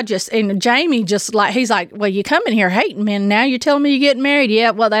mean, God and Jamie he's like, well, you come in here hating men. Now you're telling me you're getting married. Yeah,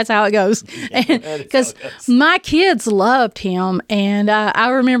 well, that's how it goes. Because my kids loved him. And I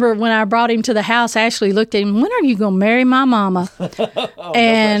remember when I brought him to the house, Ashley looked at him, when are you going to marry my mama? Oh,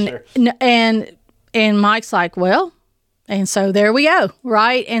 and no pressure. and Mike's like, well, And so there we go,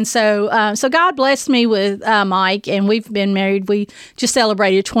 right? And so so God blessed me with Mike, and we've been married. We just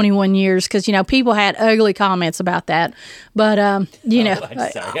celebrated 21 years because, people had ugly comments about that. But,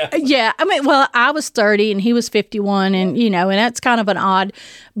 yeah, I mean, well, I was 30 and he was 51, and, and that's kind of an odd.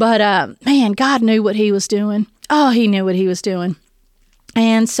 But, man, God knew what he was doing. Oh, he knew what he was doing.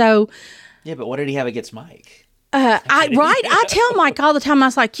 And so. Yeah, but what did he have against Mike? I tell Mike all the time, I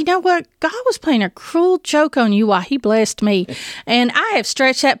was like, you know what? God was playing a cruel joke on you while he blessed me. And I have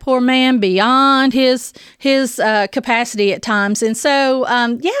stretched that poor man beyond his capacity at times. And so,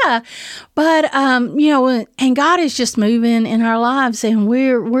 but, and God is just moving in our lives, and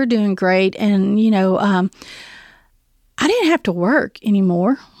we're doing great. And, I didn't have to work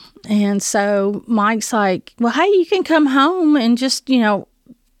anymore. And so Mike's like, well, hey, you can come home and just,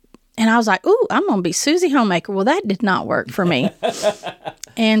 and I was like, ooh, I'm going to be Susie Homemaker. Well, that did not work for me.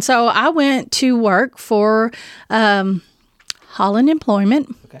 And so I went to work for Holland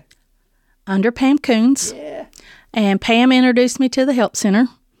Employment under Pam Coons. Yeah. And Pam introduced me to the Help Center.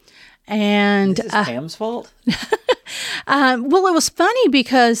 And is this Pam's fault? Well, it was funny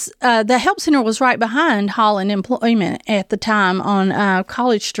because the Help Center was right behind Holland Employment at the time on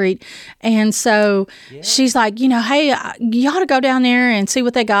College Street. And so she's like, hey, you ought to go down there and see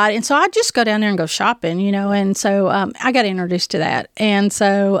what they got. And so I just go down there and go shopping, and so I got introduced to that. And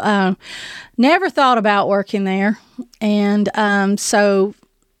so never thought about working there. And so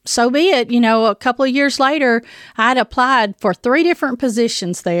be it. A couple of years later, I'd applied for 3 different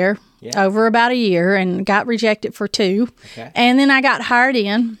positions there. Yeah. Over about a year, and got rejected for 2. Okay. And then I got hired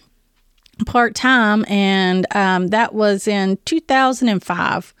in part-time, and that was in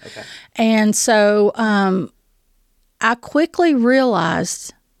 2005. Okay. And so I quickly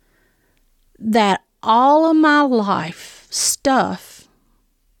realized that all of my life stuff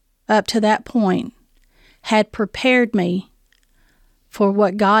up to that point had prepared me for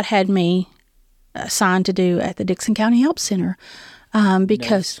what God had me assigned to do at the Dickson County Help Center.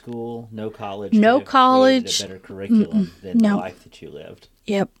 Because no school, no college, a better curriculum than the life that you lived.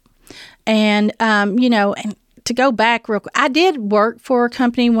 Yep. And and to go back real quick, I did work for a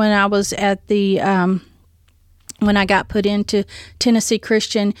company when I was at the when I got put into Tennessee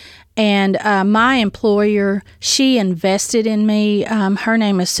Christian, and my employer, she invested in me. Her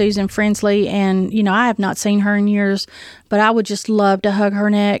name is Susan Frensley, and I have not seen her in years, but I would just love to hug her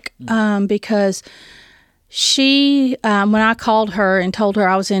neck because. She, when I called her and told her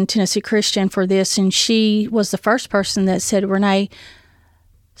I was in Tennessee Christian for this, and she was the first person that said, Renee,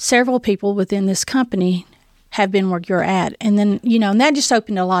 several people within this company have been where you're at. And then, and that just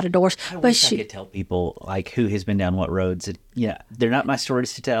opened a lot of doors. I wish I could tell people, like, who has been down what roads. And, they're not my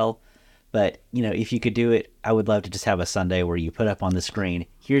stories to tell, but, if you could do it, I would love to just have a Sunday where you put up on the screen,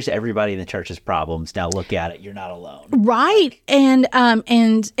 here's everybody in the church's problems. Now look at it. You're not alone. Right. And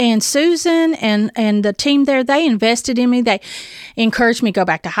Susan and the team there, they invested in me. They encouraged me to go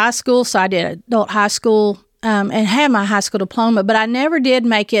back to high school. So I did adult high school and had my high school diploma, but I never did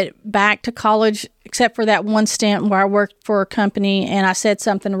make it back to college except for that one stint where I worked for a company and I said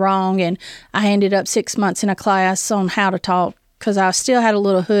something wrong, and I ended up 6 months in a class on how to talk, because I still had a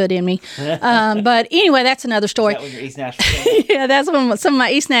little hood in me. But anyway, that's another story. Is that when your East Nashville came out? Yeah, that's when some of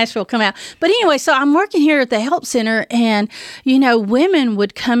my East Nashville come out. But anyway, so I'm working here at the Help Center, and, women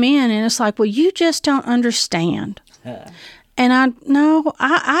would come in, and it's like, well, you just don't understand. And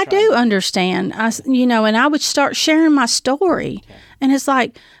I do understand. And I would start sharing my story. Okay. And it's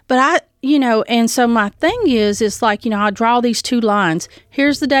like, but and so my thing is, it's like, I draw these 2 lines.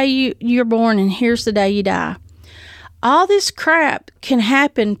 Here's the day you're born, and here's the day you die. All this crap can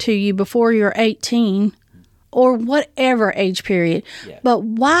happen to you before you're 18 or whatever age period. Yeah. But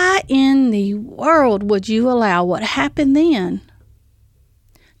why in the world would you allow what happened then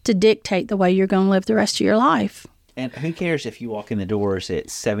to dictate the way you're going to live the rest of your life? And who cares if you walk in the doors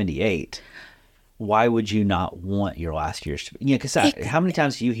at 78? Why would you not want your last years to be? Because how many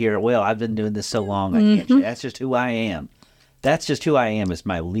times do you hear, well, I've been doing this so long, I can't. That's just who I am. That's just who I am is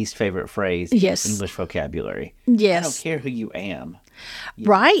my least favorite phrase in English vocabulary. Yes. I don't care who you am.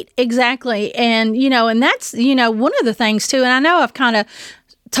 Right, exactly. And, and that's, one of the things too, and I know I've kind of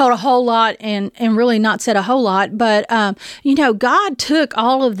told a whole lot and really not said a whole lot, but, God took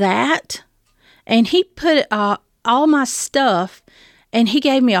all of that and he put all my stuff, and he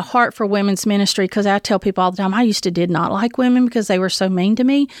gave me a heart for women's ministry, because I tell people all the time, I did not like women because they were so mean to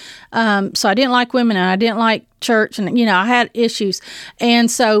me. So I didn't like women, and I didn't like church, and, I had issues.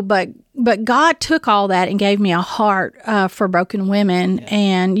 And so, but God took all that and gave me a heart for broken women. Yeah.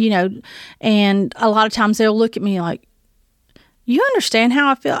 And, and a lot of times they'll look at me like, you understand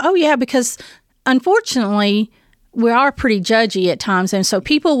how I feel? Oh, yeah, because unfortunately, we are pretty judgy at times. And so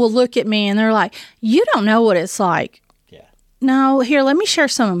people will look at me and they're like, you don't know what it's like. Yeah. No, here, let me share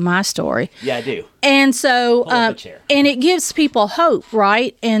some of my story. Yeah, I do. And so, Pull up a chair. and it gives people hope,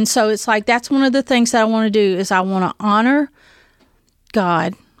 right? And so it's like, that's one of the things that I want to do is I want to honor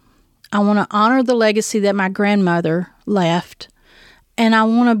God. I want to honor the legacy that my grandmother left. And I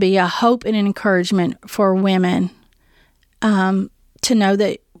want to be a hope and an encouragement for women to know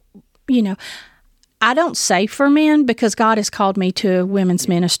that, I don't say for men because God has called me to women's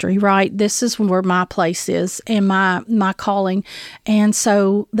ministry, right? This is where my place is and my calling. And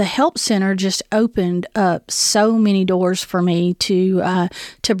so the Help Center just opened up so many doors for me to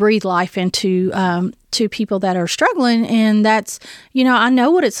breathe life into to people that are struggling. And that's, I know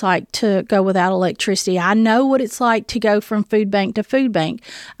what it's like to go without electricity. I know what it's like to go from food bank to food bank.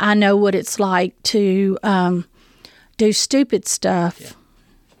 I know what it's like to do stupid stuff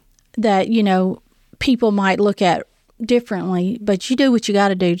that, people might look at differently, but you do what you got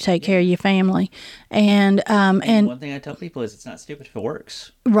to do to take care of your family. And one thing I tell people is it's not stupid if it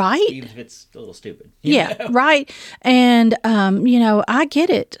works. Right. Even if it's a little stupid. Yeah, right. And, I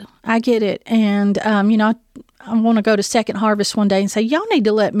get it. And, I want to go to Second Harvest one day and say, y'all need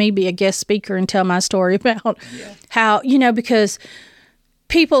to let me be a guest speaker and tell my story about how, because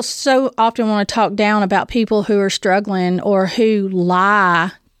people so often want to talk down about people who are struggling or who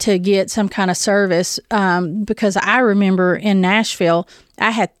lie to get some kind of service, because I remember in Nashville,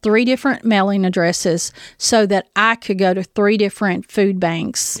 I had 3 different mailing addresses so that I could go to 3 different food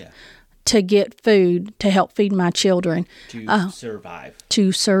banks to get food to help feed my children.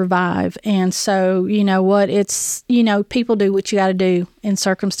 To survive. And so, you know what, it's, people do what you got to do in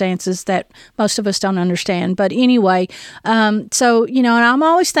circumstances that most of us don't understand. But anyway, so, and I'm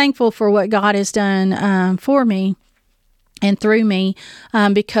always thankful for what God has done for me and through me,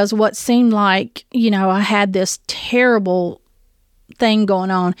 because what seemed like, I had this terrible thing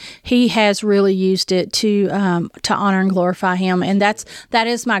going on, He has really used it to honor and glorify Him, and that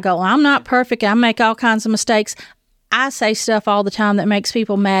is my goal. I'm not perfect. I make all kinds of mistakes. I say stuff all the time that makes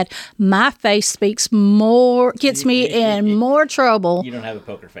people mad. My face speaks more, gets me in more trouble. You don't have a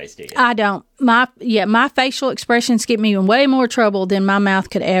poker face, do you? I don't. My facial expressions get me in way more trouble than my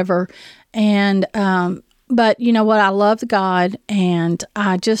mouth could ever, and but you know what? I love God, and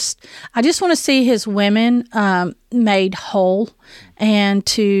I just want to see His women made whole, and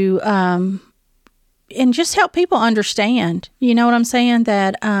to and just help people understand. You know what I'm saying?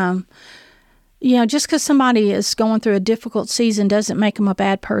 That just because somebody is going through a difficult season doesn't make them a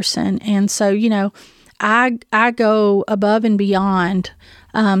bad person. And so I go above and beyond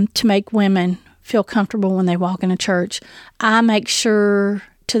to make women feel comfortable when they walk in a church. I make sure,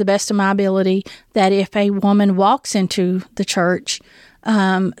 to the best of my ability, that if a woman walks into the church,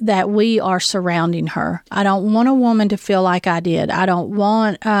 that we are surrounding her. I don't want a woman to feel like I did. I don't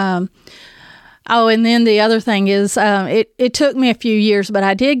want, and then the other thing is, it took me a few years, but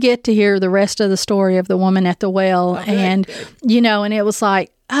I did get to hear the rest of the story of the woman at the well. Okay. And, and it was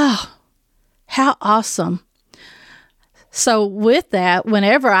like, oh, how awesome. So with that,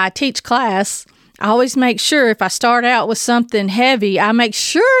 whenever I teach class, I always make sure if I start out with something heavy, I make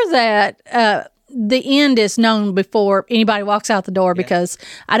sure that the end is known before anybody walks out the door, because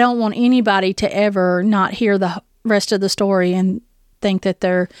I don't want anybody to ever not hear the rest of the story and think that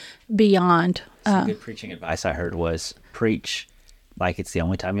they're beyond. Some good preaching advice I heard was preach like it's the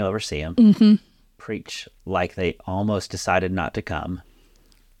only time you'll ever see them. Mm-hmm. Preach like they almost decided not to come.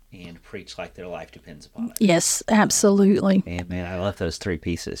 And preach like their life depends upon it. Yes, absolutely. And man, I love those 3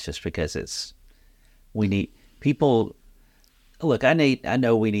 pieces just because we need people. Look,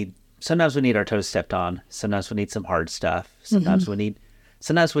 sometimes we need our toes stepped on. Sometimes we need some hard stuff. Sometimes we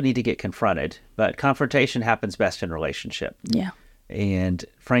need to get confronted, but confrontation happens best in relationship. Yeah. And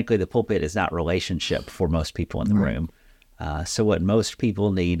frankly, the pulpit is not relationship for most people in the room. So what most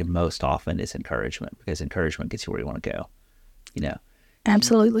people need most often is encouragement, because encouragement gets you where you want to go.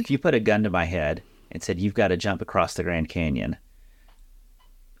 Absolutely. If you put a gun to my head and said, you've got to jump across the Grand Canyon,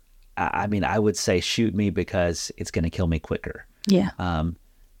 I would say shoot me, because it's going to kill me quicker. Yeah.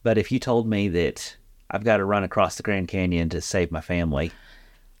 But if you told me that I've got to run across the Grand Canyon to save my family,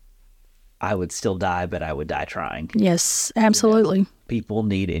 I would still die, but I would die trying. Yes, absolutely. People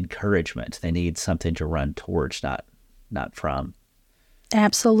need encouragement. They need something to run towards, not from.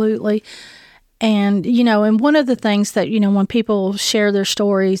 Absolutely. And, and one of the things that, when people share their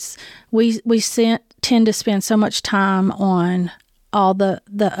stories, we tend to spend so much time on all the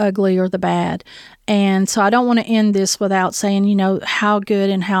ugly or the bad. And so I don't want to end this without saying, how good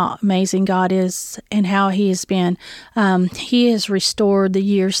and how amazing God is and how He has been. He has restored the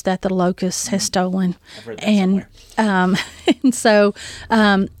years that the locust has stolen. I've heard that somewhere. And so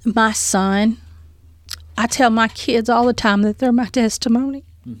my son, I tell my kids all the time that they're my testimony.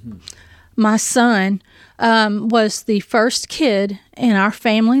 Mm-hmm. My son was the first kid in our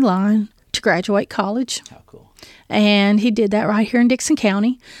family line to graduate college. How cool. And he did that right here in Dickson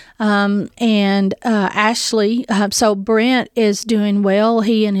County. And Ashley, so Brent is doing well.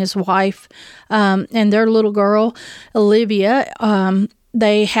 He and his wife and their little girl, Olivia,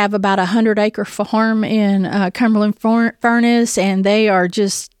 they have about 100-acre farm in Cumberland Furnace, and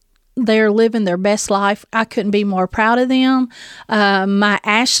they're living their best life. I couldn't be more proud of them. My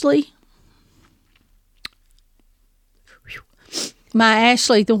Ashley,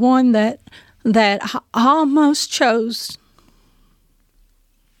 the one that almost chose,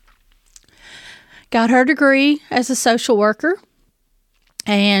 got her degree as a social worker,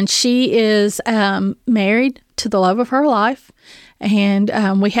 and she is married to the love of her life. And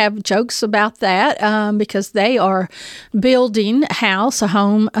we have jokes about that because they are building a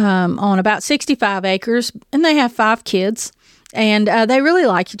home on about 65 acres, and they have 5 kids. And they really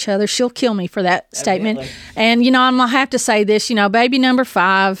like each other. She'll kill me for that statement. And, I'm going to have to say this, baby number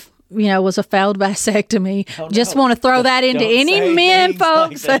 5, was a failed vasectomy. Oh, no. Just want to throw that into any men,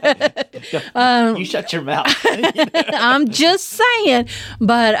 folks. Like you shut your mouth. I'm just saying.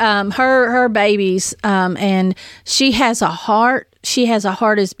 But her babies, and she has a heart. She has a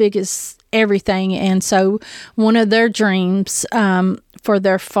heart as big as everything. And so one of their dreams for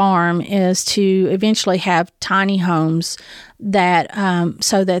their farm is to eventually have tiny homes that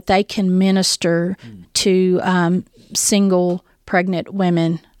so that they can minister to single pregnant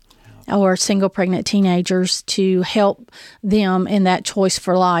women or single pregnant teenagers, to help them in that choice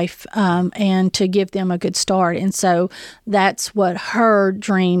for life and to give them a good start. And so that's what her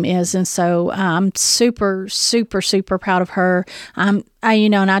dream is. And so I'm super, super, super proud of her. And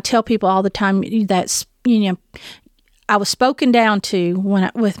I tell people all the time that, I was spoken down to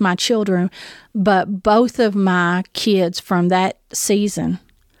with my children, but both of my kids from that season,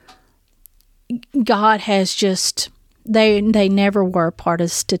 God has just... They never were part of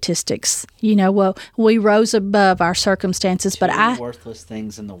statistics. We rose above our circumstances, but worthless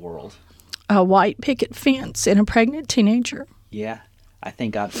things in the world. A white picket fence and a pregnant teenager. Yeah, I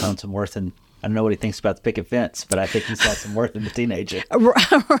think God found some worth in. I don't know what he thinks about the picket fence, but I think he saw some worth in the teenager.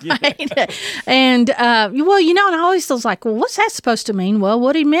 Right. And, and I always was like, well, what's that supposed to mean? Well,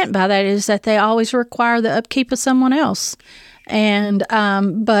 what he meant by that is that they always require the upkeep of someone else. And,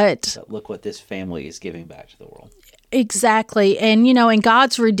 So look what this family is giving back to the world. Exactly. And, in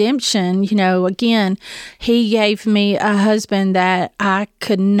God's redemption, again, He gave me a husband that I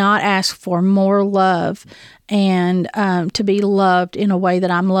could not ask for more love and to be loved in a way that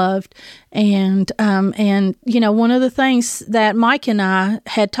I'm loved. And one of the things that Mike and I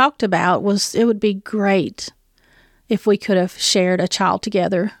had talked about was it would be great if we could have shared a child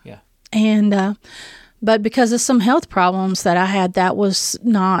together. Yeah. And, but because of some health problems that I had, that was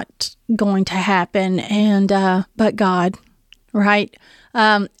not going to happen. And, but God, right?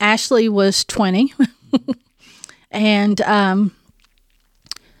 Ashley was 20 and,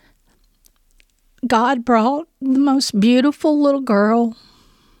 God brought the most beautiful little girl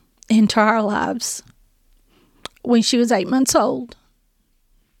into our lives when she was 8 months old.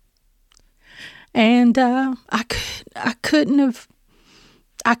 And,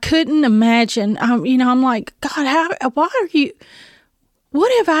 I couldn't imagine, I'm like, God,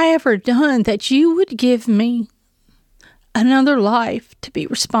 what have I ever done that you would give me another life to be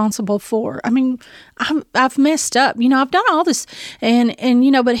responsible for? I mean, I've messed up, I've done all this and,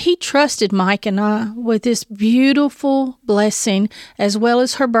 but He trusted Mike and I with this beautiful blessing, as well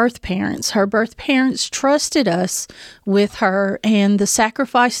as her birth parents. Her birth parents trusted us with her and the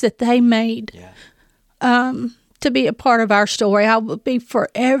sacrifice that they made. Yeah. To be a part of our story, I will be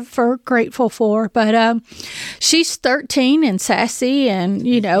forever grateful for. But she's 13 and sassy, and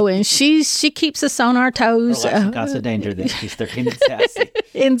and she keeps us on our toes. Constant danger that she's 13 and sassy.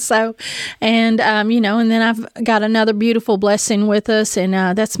 And so, and then I've got another beautiful blessing with us, and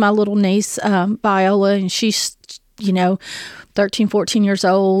that's my little niece Viola, and she's 13, 14 years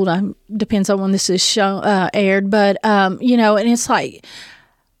old. Depends on when this is aired, but and it's like,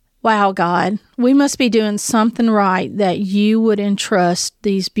 wow, God, we must be doing something right that you would entrust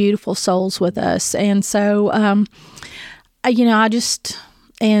these beautiful souls with us. And so, not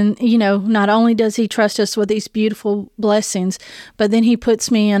only does He trust us with these beautiful blessings, but then He puts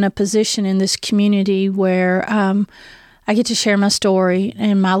me in a position in this community where I get to share my story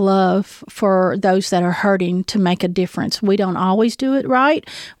and my love for those that are hurting to make a difference. We don't always do it right.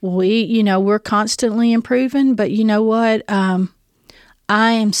 We're constantly improving, but you know what?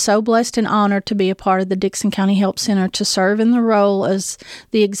 I am so blessed and honored to be a part of the Dickson County Help Center, to serve in the role as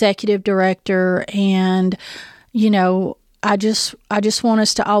the executive director. And, I just want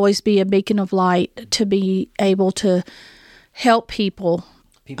us to always be a beacon of light, to be able to help people.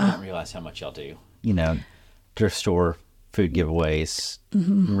 People don't realize how much y'all do. Thrift store, food giveaways,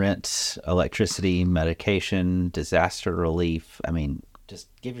 rent, electricity, medication, disaster relief. I mean, just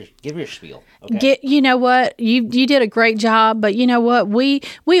give your spiel. Okay? You know what? You did a great job, but you know what? We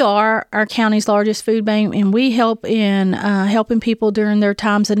are our county's largest food bank, and we help in helping people during their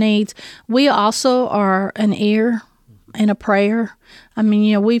times of needs. We also are an ear and a prayer. I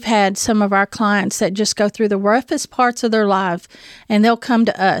mean, we've had some of our clients that just go through the roughest parts of their life, and they'll come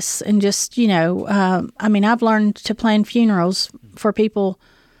to us and just, I've learned to plan funerals for people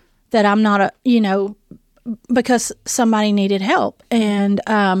that I'm not because somebody needed help. And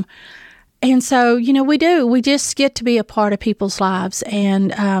so, we just get to be a part of people's lives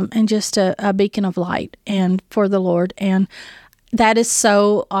and just a beacon of light and for the Lord. And that is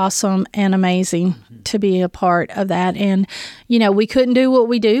so awesome and amazing to be a part of that. And, we couldn't do what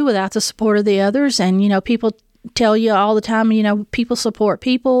we do without the support of the others. And, people tell you all the time, people support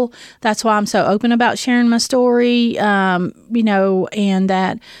people. That's why I'm so open about sharing my story, and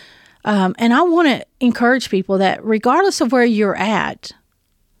that. And I want to encourage people that regardless of where you're at,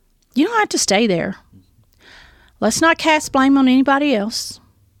 you don't have to stay there. Let's not cast blame on anybody else.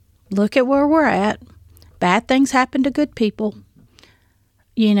 Look at where we're at. Bad things happen to good people,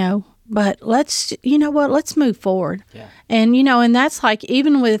 but let's move forward. Yeah. And, and that's like,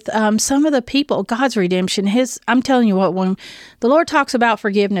 even with some of the people, God's redemption, I'm telling you what, when the Lord talks about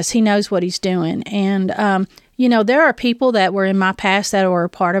forgiveness, He knows what He's doing. And, there are people that were in my past that were a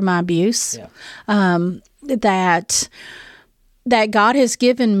part of my abuse, that God has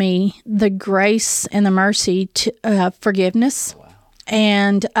given me the grace and the mercy to forgiveness. Wow.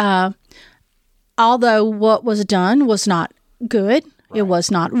 And although what was done was not good, it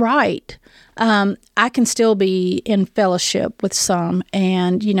was not right, I can still be in fellowship with some,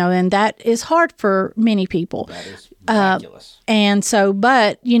 and and that is hard for many people. That is miraculous. And so,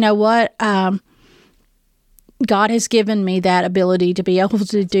 but you know what? God has given me that ability to be able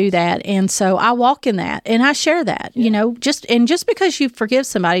to do that. And so I walk in that and I share that, just because you forgive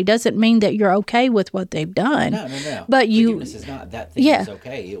somebody doesn't mean that you're okay with what they've done. No. But forgiveness is not that thing is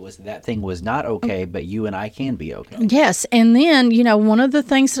okay. It was that thing was not okay, but you and I can be okay. Yes. And then, one of the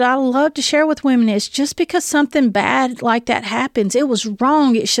things that I love to share with women is just because something bad like that happens, it was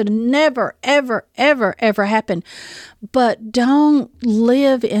wrong. It should never, ever, ever, ever happen. But don't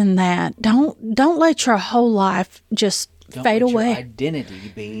live in that. Don't let your whole life just fade away. Your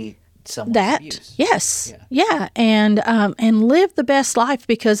identity be someone's abuse. Yes, yeah, and live the best life,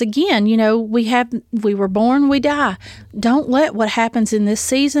 because again, we were born, we die. Don't let what happens in this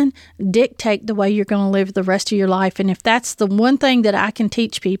season dictate the way you're going to live the rest of your life. And if that's the one thing that I can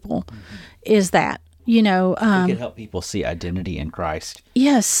teach people, is that. We can help people see identity in Christ.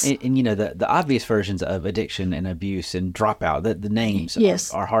 Yes. And the obvious versions of addiction and abuse and dropout, the names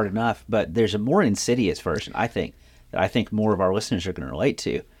are hard enough, but there's a more insidious version, I think, that I think more of our listeners are going to relate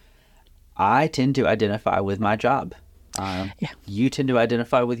to. I tend to identify with my job. You tend to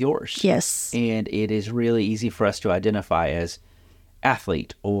identify with yours. Yes. And it is really easy for us to identify as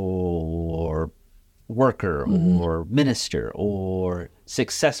athlete or worker or minister or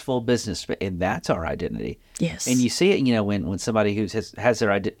successful business, and that's our identity. Yes. And you see it, when somebody who has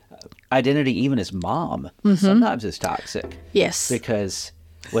their identity even as mom, sometimes is toxic. Yes. Because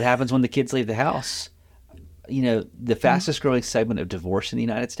what happens when the kids leave the house? The fastest growing segment of divorce in the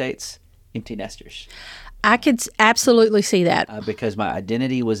United States, empty nesters. I could absolutely see that. Because my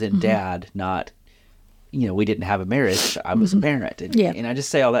identity was in dad, not we didn't have a marriage. I was a parent. And I just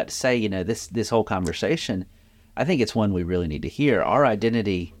say all that to say, this whole conversation, I think it's one we really need to hear. Our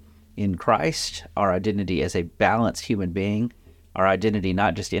identity in Christ, our identity as a balanced human being, our identity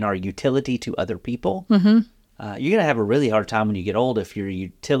not just in our utility to other people. You're going to have a really hard time when you get old if your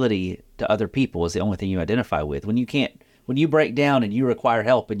utility to other people is the only thing you identify with. When you break down and you require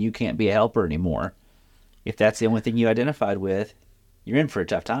help and you can't be a helper anymore, if that's the only thing you identified with, you're in for a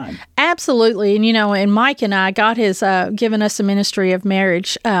tough time. Absolutely. And, and Mike and I, God has given us a ministry of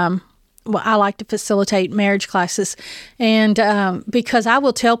marriage. I like to facilitate marriage classes. And because I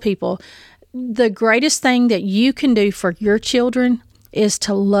will tell people, the greatest thing that you can do for your children is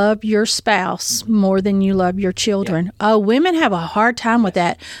to love your spouse more than you love your children. Yeah. Oh, women have a hard time with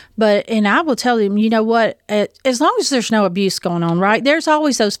that. And I will tell them, you know what, as long as there's no abuse going on, right? There's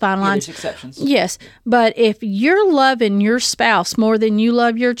always those fine lines. There's exceptions. Yes. But if you're loving your spouse more than you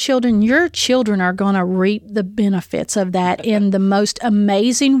love your children are going to reap the benefits of that in the most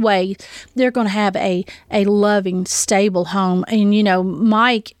amazing way. They're going to have a loving, stable home. And,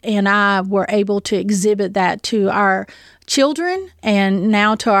 Mike and I were able to exhibit that to our children and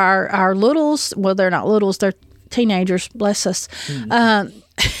now to our littles. Well, they're not littles, they're teenagers, bless us.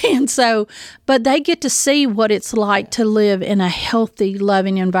 And so, but they get to see what it's like to live in a healthy,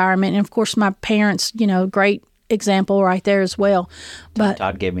 loving environment. And of course, my parents, great example right there as well. But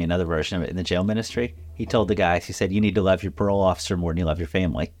Todd gave me another version of it in the jail ministry. He told the guys, he said, you need to love your parole officer more than you love your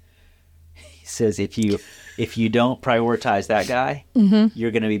family. He says, if you don't prioritize that guy,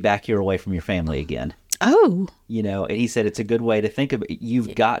 you're going to be back here away from your family again. Oh. And he said it's a good way to think of it.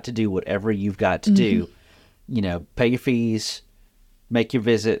 You've got to do whatever you've got to do. Pay your fees, make your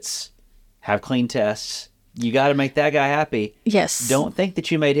visits, have clean tests. You got to make that guy happy. Yes. Don't think that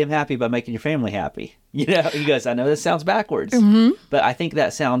you made him happy by making your family happy. He goes, I know this sounds backwards, but I think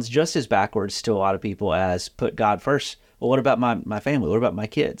that sounds just as backwards to a lot of people as put God first. Well, what about my family? What about my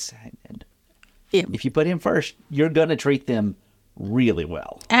kids? And if you put him first, you're going to treat them really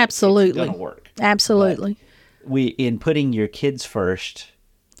well. Absolutely. It's going to work. Absolutely. But in putting your kids first,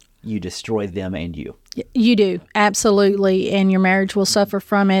 you destroy them and you. You do, absolutely, and your marriage will suffer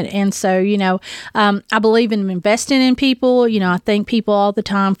from it. And so, I believe in investing in people. I thank people all the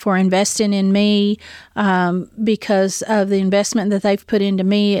time for investing in me because of the investment that they've put into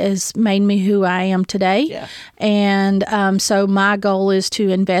me has made me who I am today. Yeah. And so my goal is to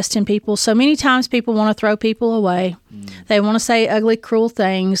invest in people. So many times people want to throw people away. They want to say ugly, cruel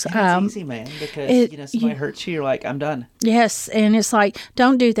things. It's easy, man, because somebody hurts you, you're like, I'm done. Yes, and it's like,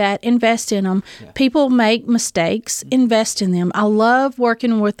 don't do that. Invest in them. Yeah. People make mistakes. Invest in them. I love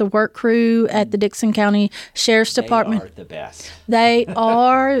working with the work crew at the Dickson County Sheriff's Department. They are the best. They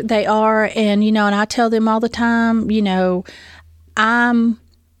are. And, and I tell them all the time,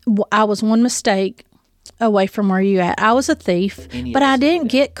 I was one mistake away from where you at. I was a thief, but I didn't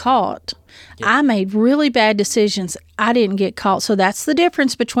get caught. Yeah. I made really bad decisions. I didn't get caught. So that's the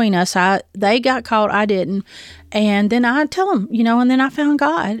difference between us. They got caught. I didn't. And then I tell them, and then I found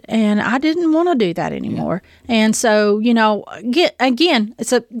God, and I didn't want to do that anymore. Yeah. And so,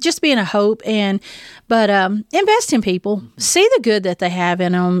 it's just being a hope, but invest in people, see the good that they have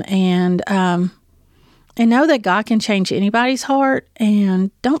in them, and know that God can change anybody's heart,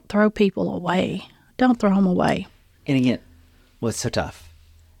 and don't throw people away. Don't throw them away. And again, what's so tough?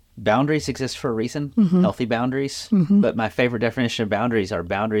 Boundaries exist for a reason, healthy boundaries. But my favorite definition of boundaries are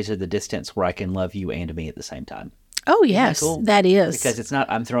the distance where I can love you and me at the same time. Oh, yes, cool? That is. Because it's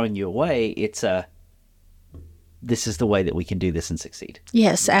not I'm throwing you away. It's this is the way that we can do this and succeed.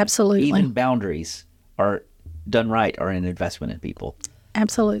 Yes, absolutely. Even boundaries are done right are an investment in people.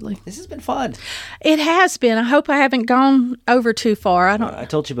 Absolutely. This has been fun. It has been. I hope I haven't gone over too far. I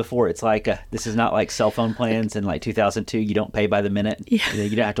told you before, it's like this is not like cell phone plans in like 2002. You don't pay by the minute. Yeah.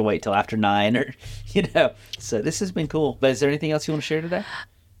 You don't have to wait till after 9 or, So this has been cool. But is there anything else you want to share today?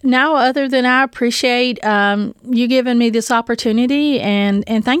 No, other than I appreciate you giving me this opportunity and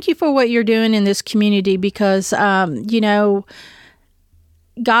thank you for what you're doing in this community because,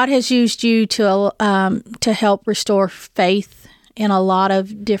 God has used you to help restore faith in a lot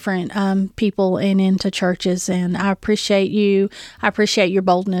of different people and into churches. And I appreciate you. I appreciate your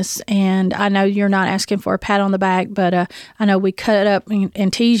boldness. And I know you're not asking for a pat on the back, but I know we cut it up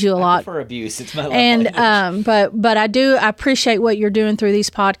and tease you a lot. For abuse, it's my love language. But I appreciate what you're doing through these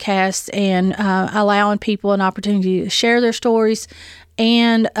podcasts and allowing people an opportunity to share their stories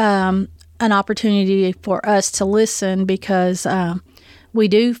and an opportunity for us to listen because we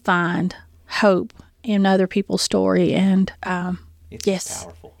do find hope in other people's story, and yes,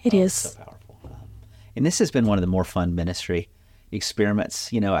 powerful. It is so powerful. And this has been one of the more fun ministry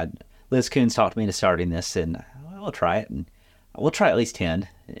experiments. Liz Coons talked me into starting this, and we'll try it, and we'll try at least 10,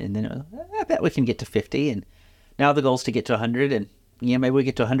 and then I bet we can get to 50. And now the goal is to get to 100, and maybe we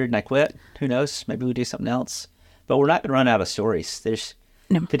get to 100 and I quit. Who knows? Maybe we do something else. But we're not going to run out of stories. There's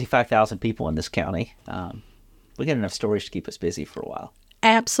 55,000 people in this county. We got enough stories to keep us busy for a while.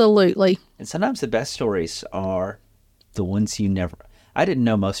 Absolutely. And sometimes the best stories are the ones you never... I didn't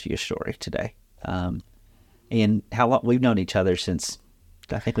know most of your story today. And how long... We've known each other since...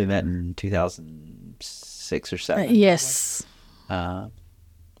 I think we met in 2006 or 7. Yes. So,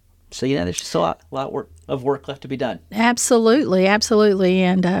 there's just a lot of work left to be done. Absolutely. Absolutely.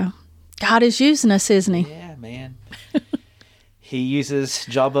 And God is using us, isn't He? Yeah, man. He uses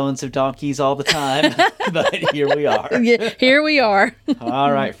jawbones of donkeys all the time, but here we are. Yeah, here we are. All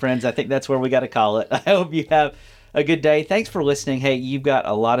right, friends, I think that's where we got to call it. I hope you have a good day. Thanks for listening. Hey, you've got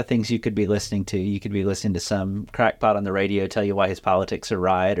a lot of things you could be listening to. You could be listening to some crackpot on the radio tell you why his politics are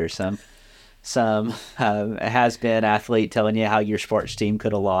right, or some has-been athlete telling you how your sports team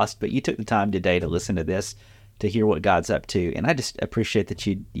could have lost. But you took the time today to listen to this, to hear what God's up to. And I just appreciate that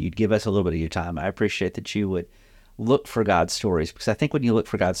you'd give us a little bit of your time. I appreciate that you would look for God's stories, because I think when you look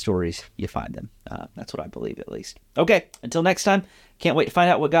for God's stories, you find them. That's what I believe, at least. Okay, until next time, can't wait to find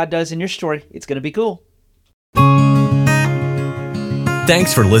out what God does in your story. It's going to be cool.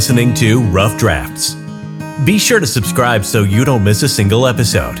 Thanks for listening to Rough Drafts. Be sure to subscribe so you don't miss a single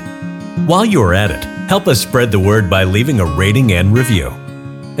episode. While you are at it, help us spread the word by leaving a rating and review.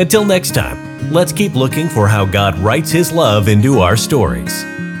 Until next time, let's keep looking for how God writes His love into our stories.